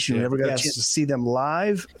generation who never got a chance to see them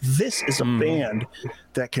live. This is a band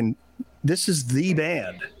that can. This is the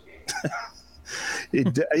band.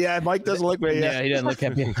 Mike doesn't look very. Yeah, he doesn't look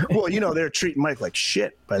happy. Well, they're treating Mike like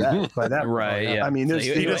shit by that. Right. Yeah. I mean,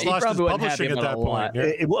 he just lost his publishing at that point.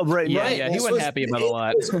 He wasn't happy about a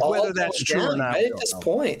lot. Whether that's true or not, right at this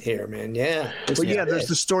point here, man. Yeah. But there's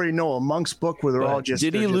the story Noah Monk's book where they're all just.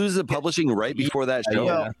 Did he lose the publishing right before that show?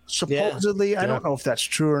 Well, supposedly, I don't know if that's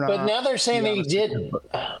true or not. But now they're saying he didn't.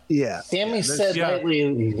 Yeah. Sammy said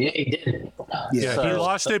lately he didn't. Yeah, he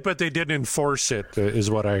lost it, but they didn't enforce it, is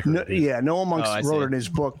what I heard. Noah Monk wrote it in his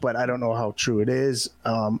book, but I don't know how true it is.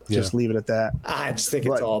 Just leave it at that. I just think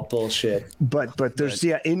it's all bullshit. But there's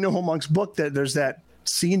in Noah Monk's book that there's that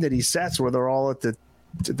scene that he sets where they're all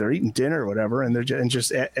they're eating dinner or whatever, and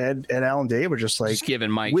just Ed and Al and Dave are just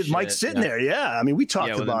giving Mike with Mike sitting there. Yeah, I mean we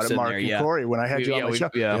talked about it, Mark and Corey, when I had you on my show.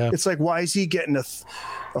 It's like, why is he getting a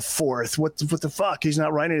fourth? What the fuck? He's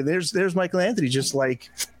not writing it. There's Michael Anthony just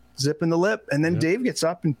like zipping the lip, and then Dave gets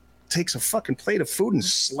up and takes a fucking plate of food and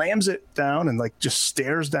slams it down and like just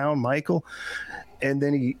stares down Michael, and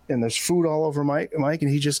then there's food all over Mike, and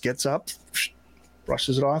he just gets up,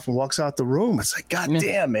 brushes it off, and walks out the room. It's like, God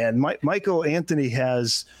damn, man, Michael Anthony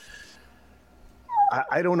has.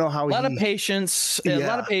 I don't know how a lot of patience, and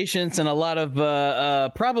a lot of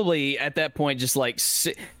like probably at that point just like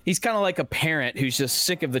he's kind of like a parent who's just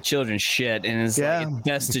sick of the children's shit, and it's like it's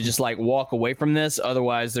best to just like walk away from this.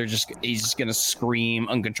 Otherwise, he's just gonna scream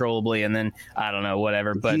uncontrollably, and then I don't know,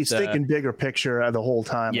 whatever. But he's thinking bigger picture the whole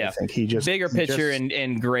time. I think he just bigger picture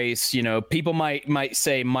and grace. People might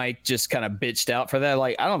say Mike just kind of bitched out for that.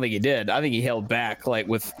 Like I don't think he did. I think he held back like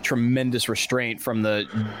with tremendous restraint from the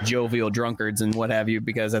jovial drunkards and what have you,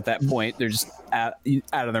 because at that point they're just out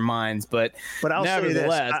of their minds. But I'll say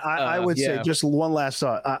this. I would say just one last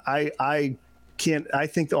thought. I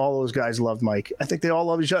think all those guys loved Mike. I think they all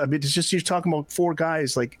love each other. I mean, it's just you're talking about four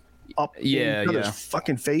guys like up in each other's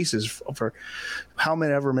fucking faces for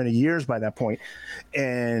however many years by that point,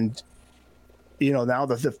 and now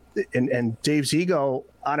and Dave's ego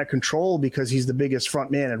out of control because he's the biggest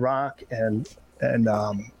front man in rock, and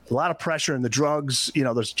a lot of pressure in the drugs.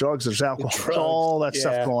 There's drugs, there's alcohol, all that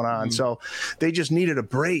stuff going on. So they just needed a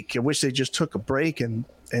break. I wish they just took a break and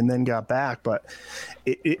then got back. But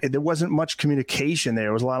there wasn't much communication there.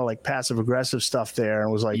 It was a lot of like passive aggressive stuff there. And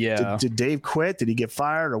it was like, did Dave quit? Did he get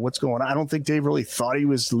fired or what's going on? I don't think Dave really thought he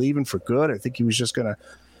was leaving for good. I think he was just going to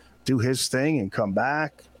do his thing and come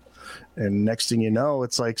back. And next thing you know,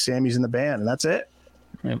 it's like Sammy's in the band and that's it.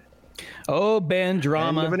 Yep. Oh, band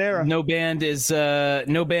drama. End of an era. No band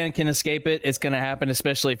can escape it. It's going to happen,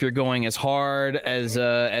 especially if you're going as hard as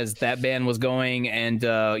that band was going, and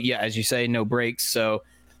as you say, no breaks. So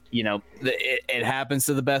it happens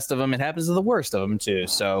to the best of them. It happens to the worst of them too.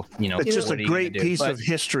 So it's just a great piece of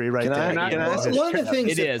history right there. One of the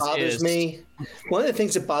things that bothers me. One of the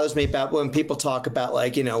things that bothers me about when people talk about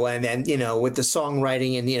like, and then, with the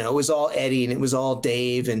songwriting and, it was all Eddie and it was all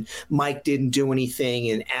Dave and Mike didn't do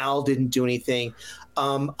anything and Al didn't do anything.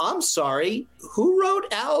 I'm sorry. Who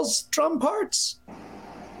wrote Al's drum parts?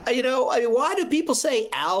 Why do people say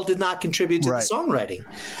Al did not contribute to the songwriting?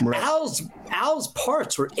 Right. Al's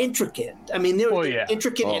parts were intricate. I mean, they were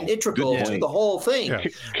intricate and integral to the whole thing. Yeah.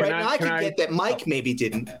 Now I could get that Mike maybe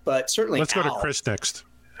didn't, but certainly Let's go to Chris next.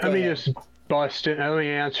 Let me just bust it. Let me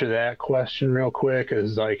answer that question real quick.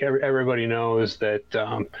 Is like everybody knows that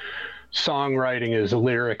songwriting is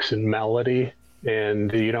lyrics and melody.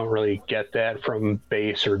 And you don't really get that from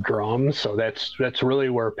bass or drums. So that's really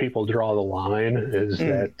where people draw the line is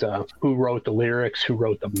that who wrote the lyrics, who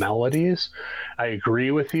wrote the melodies. I agree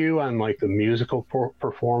with you on like the musical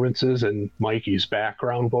performances and Mikey's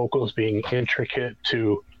background vocals being intricate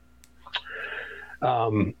to,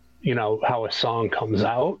 how a song comes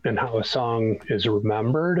out and how a song is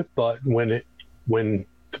remembered. But when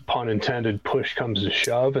pun intended, push comes to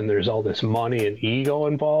shove and there's all this money and ego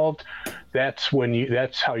involved, that's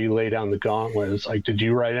how you lay down the gauntlet. It's like, did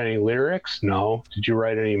you write any lyrics? No. Did you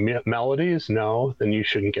write any melodies? No. Then you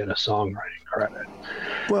shouldn't get a songwriting credit.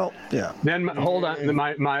 Well, yeah. Then hold on.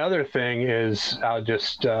 My other thing is I'll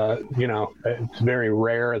just, it's very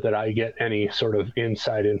rare that I get any sort of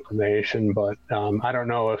inside information, but I don't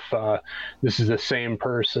know if this is the same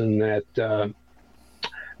person that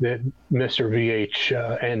Mr.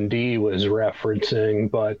 VHND was referencing,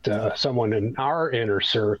 but someone in our inner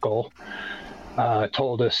circle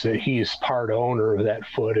told us that he's part owner of that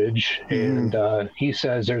footage, and he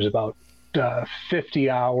says there's about 50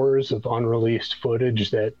 hours of unreleased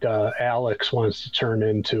footage that Alex wants to turn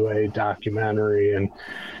into a documentary, and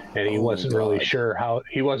he wasn't really sure how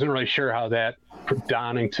that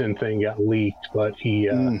Donington thing got leaked, but he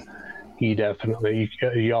definitely,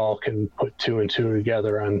 y'all can put two and two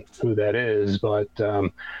together on who that is, but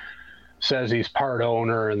says he's part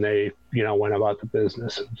owner, and they went about the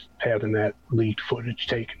business of having that leaked footage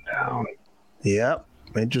taken down. Yep.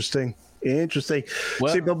 Interesting.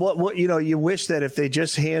 Well, see, but what you wish that if they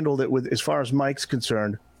just handled it with, as far as Mike's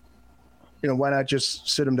concerned, why not just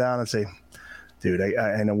sit him down and say, dude,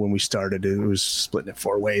 I know when we started it was splitting it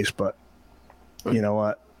 4 ways, but you know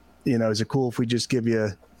what, is it cool if we just give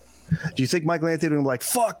you? Do you think Michael Anthony would be like,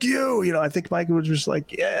 fuck you? I think Michael was just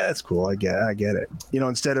like, yeah, it's cool, I get it.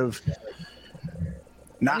 Instead of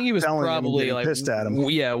not, I think he was probably like pissed at him.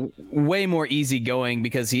 Yeah, way more easygoing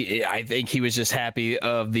because I think he was just happy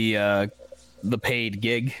of the paid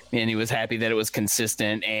gig, and he was happy that it was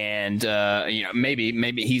consistent. And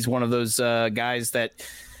maybe he's one of those guys that,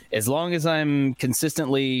 as long as I'm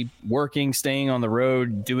consistently working, staying on the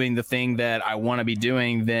road, doing the thing that I want to be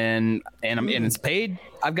doing, then and it's paid,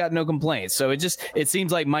 I've got no complaints. So it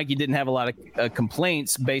seems like Mikey didn't have a lot of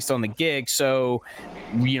complaints based on the gig. So,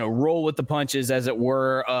 roll with the punches, as it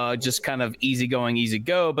were, just kind of easy going, easy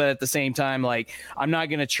go. But at the same time, like, I'm not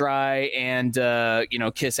going to try and,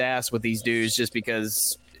 kiss ass with these dudes just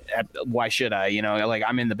because. Why should I? Like,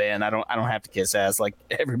 I'm in the band. I don't have to kiss ass like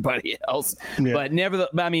everybody else. Yeah. But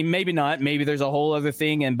maybe not. Maybe there's a whole other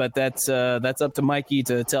thing, but that's up to Mikey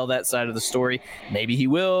to tell that side of the story. Maybe he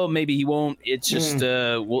will. Maybe he won't. It's just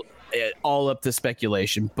all up to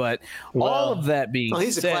speculation. But all of that being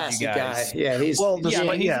he's said, a classy you guys, guy. Yeah, he's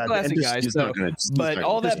a classy guy. So, but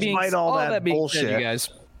all that being bullshit, said, you guys.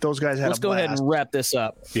 Those guys had Let's go ahead and wrap this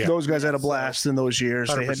up. Yeah. Those guys had a blast in those years.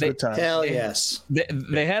 They had a good time. Hell yes.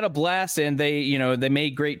 They had a blast, and they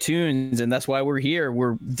made great tunes, and that's why we're here.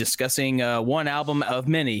 We're discussing one album of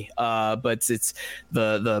many, but it's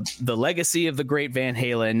the legacy of the great Van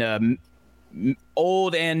Halen.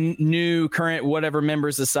 Old and new, current, whatever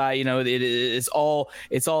members aside, it's all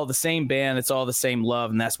the same band, it's all the same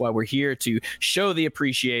love, and that's why we're here to show the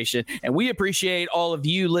appreciation. And we appreciate all of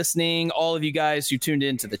you listening, all of you guys who tuned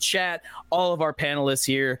into the chat, all of our panelists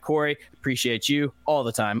here. Corey, appreciate you all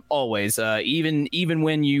the time, always, even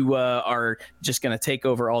when you are just going to take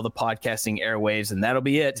over all the podcasting airwaves, and that'll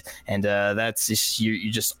be it. And that's just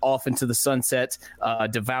you just off into the sunset,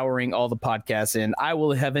 devouring all the podcasts, and I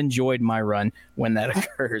will have enjoyed my run when that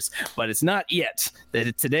occurs, but it's not yet.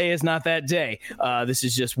 Today is not that day. This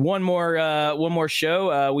is just one more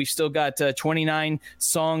show. We've still got 29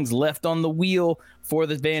 songs left on the wheel for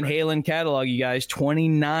the Van Halen catalog, you guys.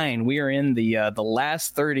 29. We are in the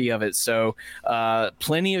last 30 of it, so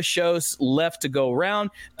plenty of shows left to go around,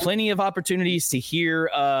 plenty of opportunities to hear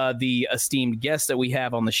the esteemed guests that we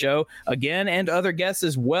have on the show again, and other guests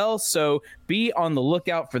as well, so be on the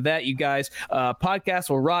lookout for that, you guys.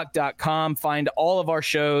 Podcastwillrock.com. Find all of our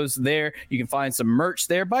shows there. You can find some merch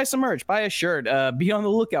there. Buy some merch. Buy a shirt. Be on the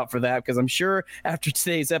lookout for that, because I'm sure after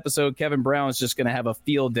today's episode, Kevin Brown is just going to have a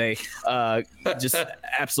field day, just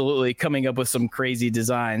absolutely coming up with some crazy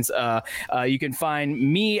designs. You can find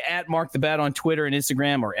me at Mark the Bat on Twitter and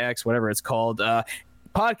Instagram, or X, whatever it's called.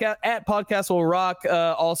 Podcast at Podcast Will Rock,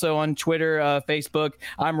 also on Twitter, Facebook.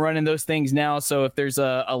 I'm running those things now, so if there's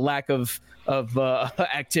a lack of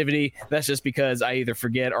activity, that's just because I either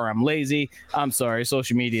forget or I'm lazy. I'm sorry.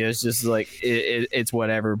 Social media is just like it's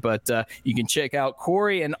whatever. But you can check out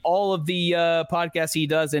Corey and all of the podcasts he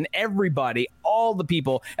does, and everybody, all the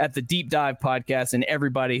people at the Deep Dive Podcast, and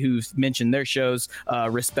everybody who's mentioned their shows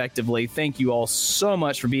respectively. Thank you all so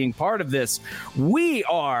much for being part of this. We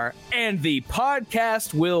are And the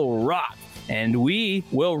Podcast Will Rock, and we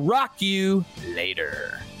will rock you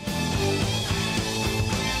later.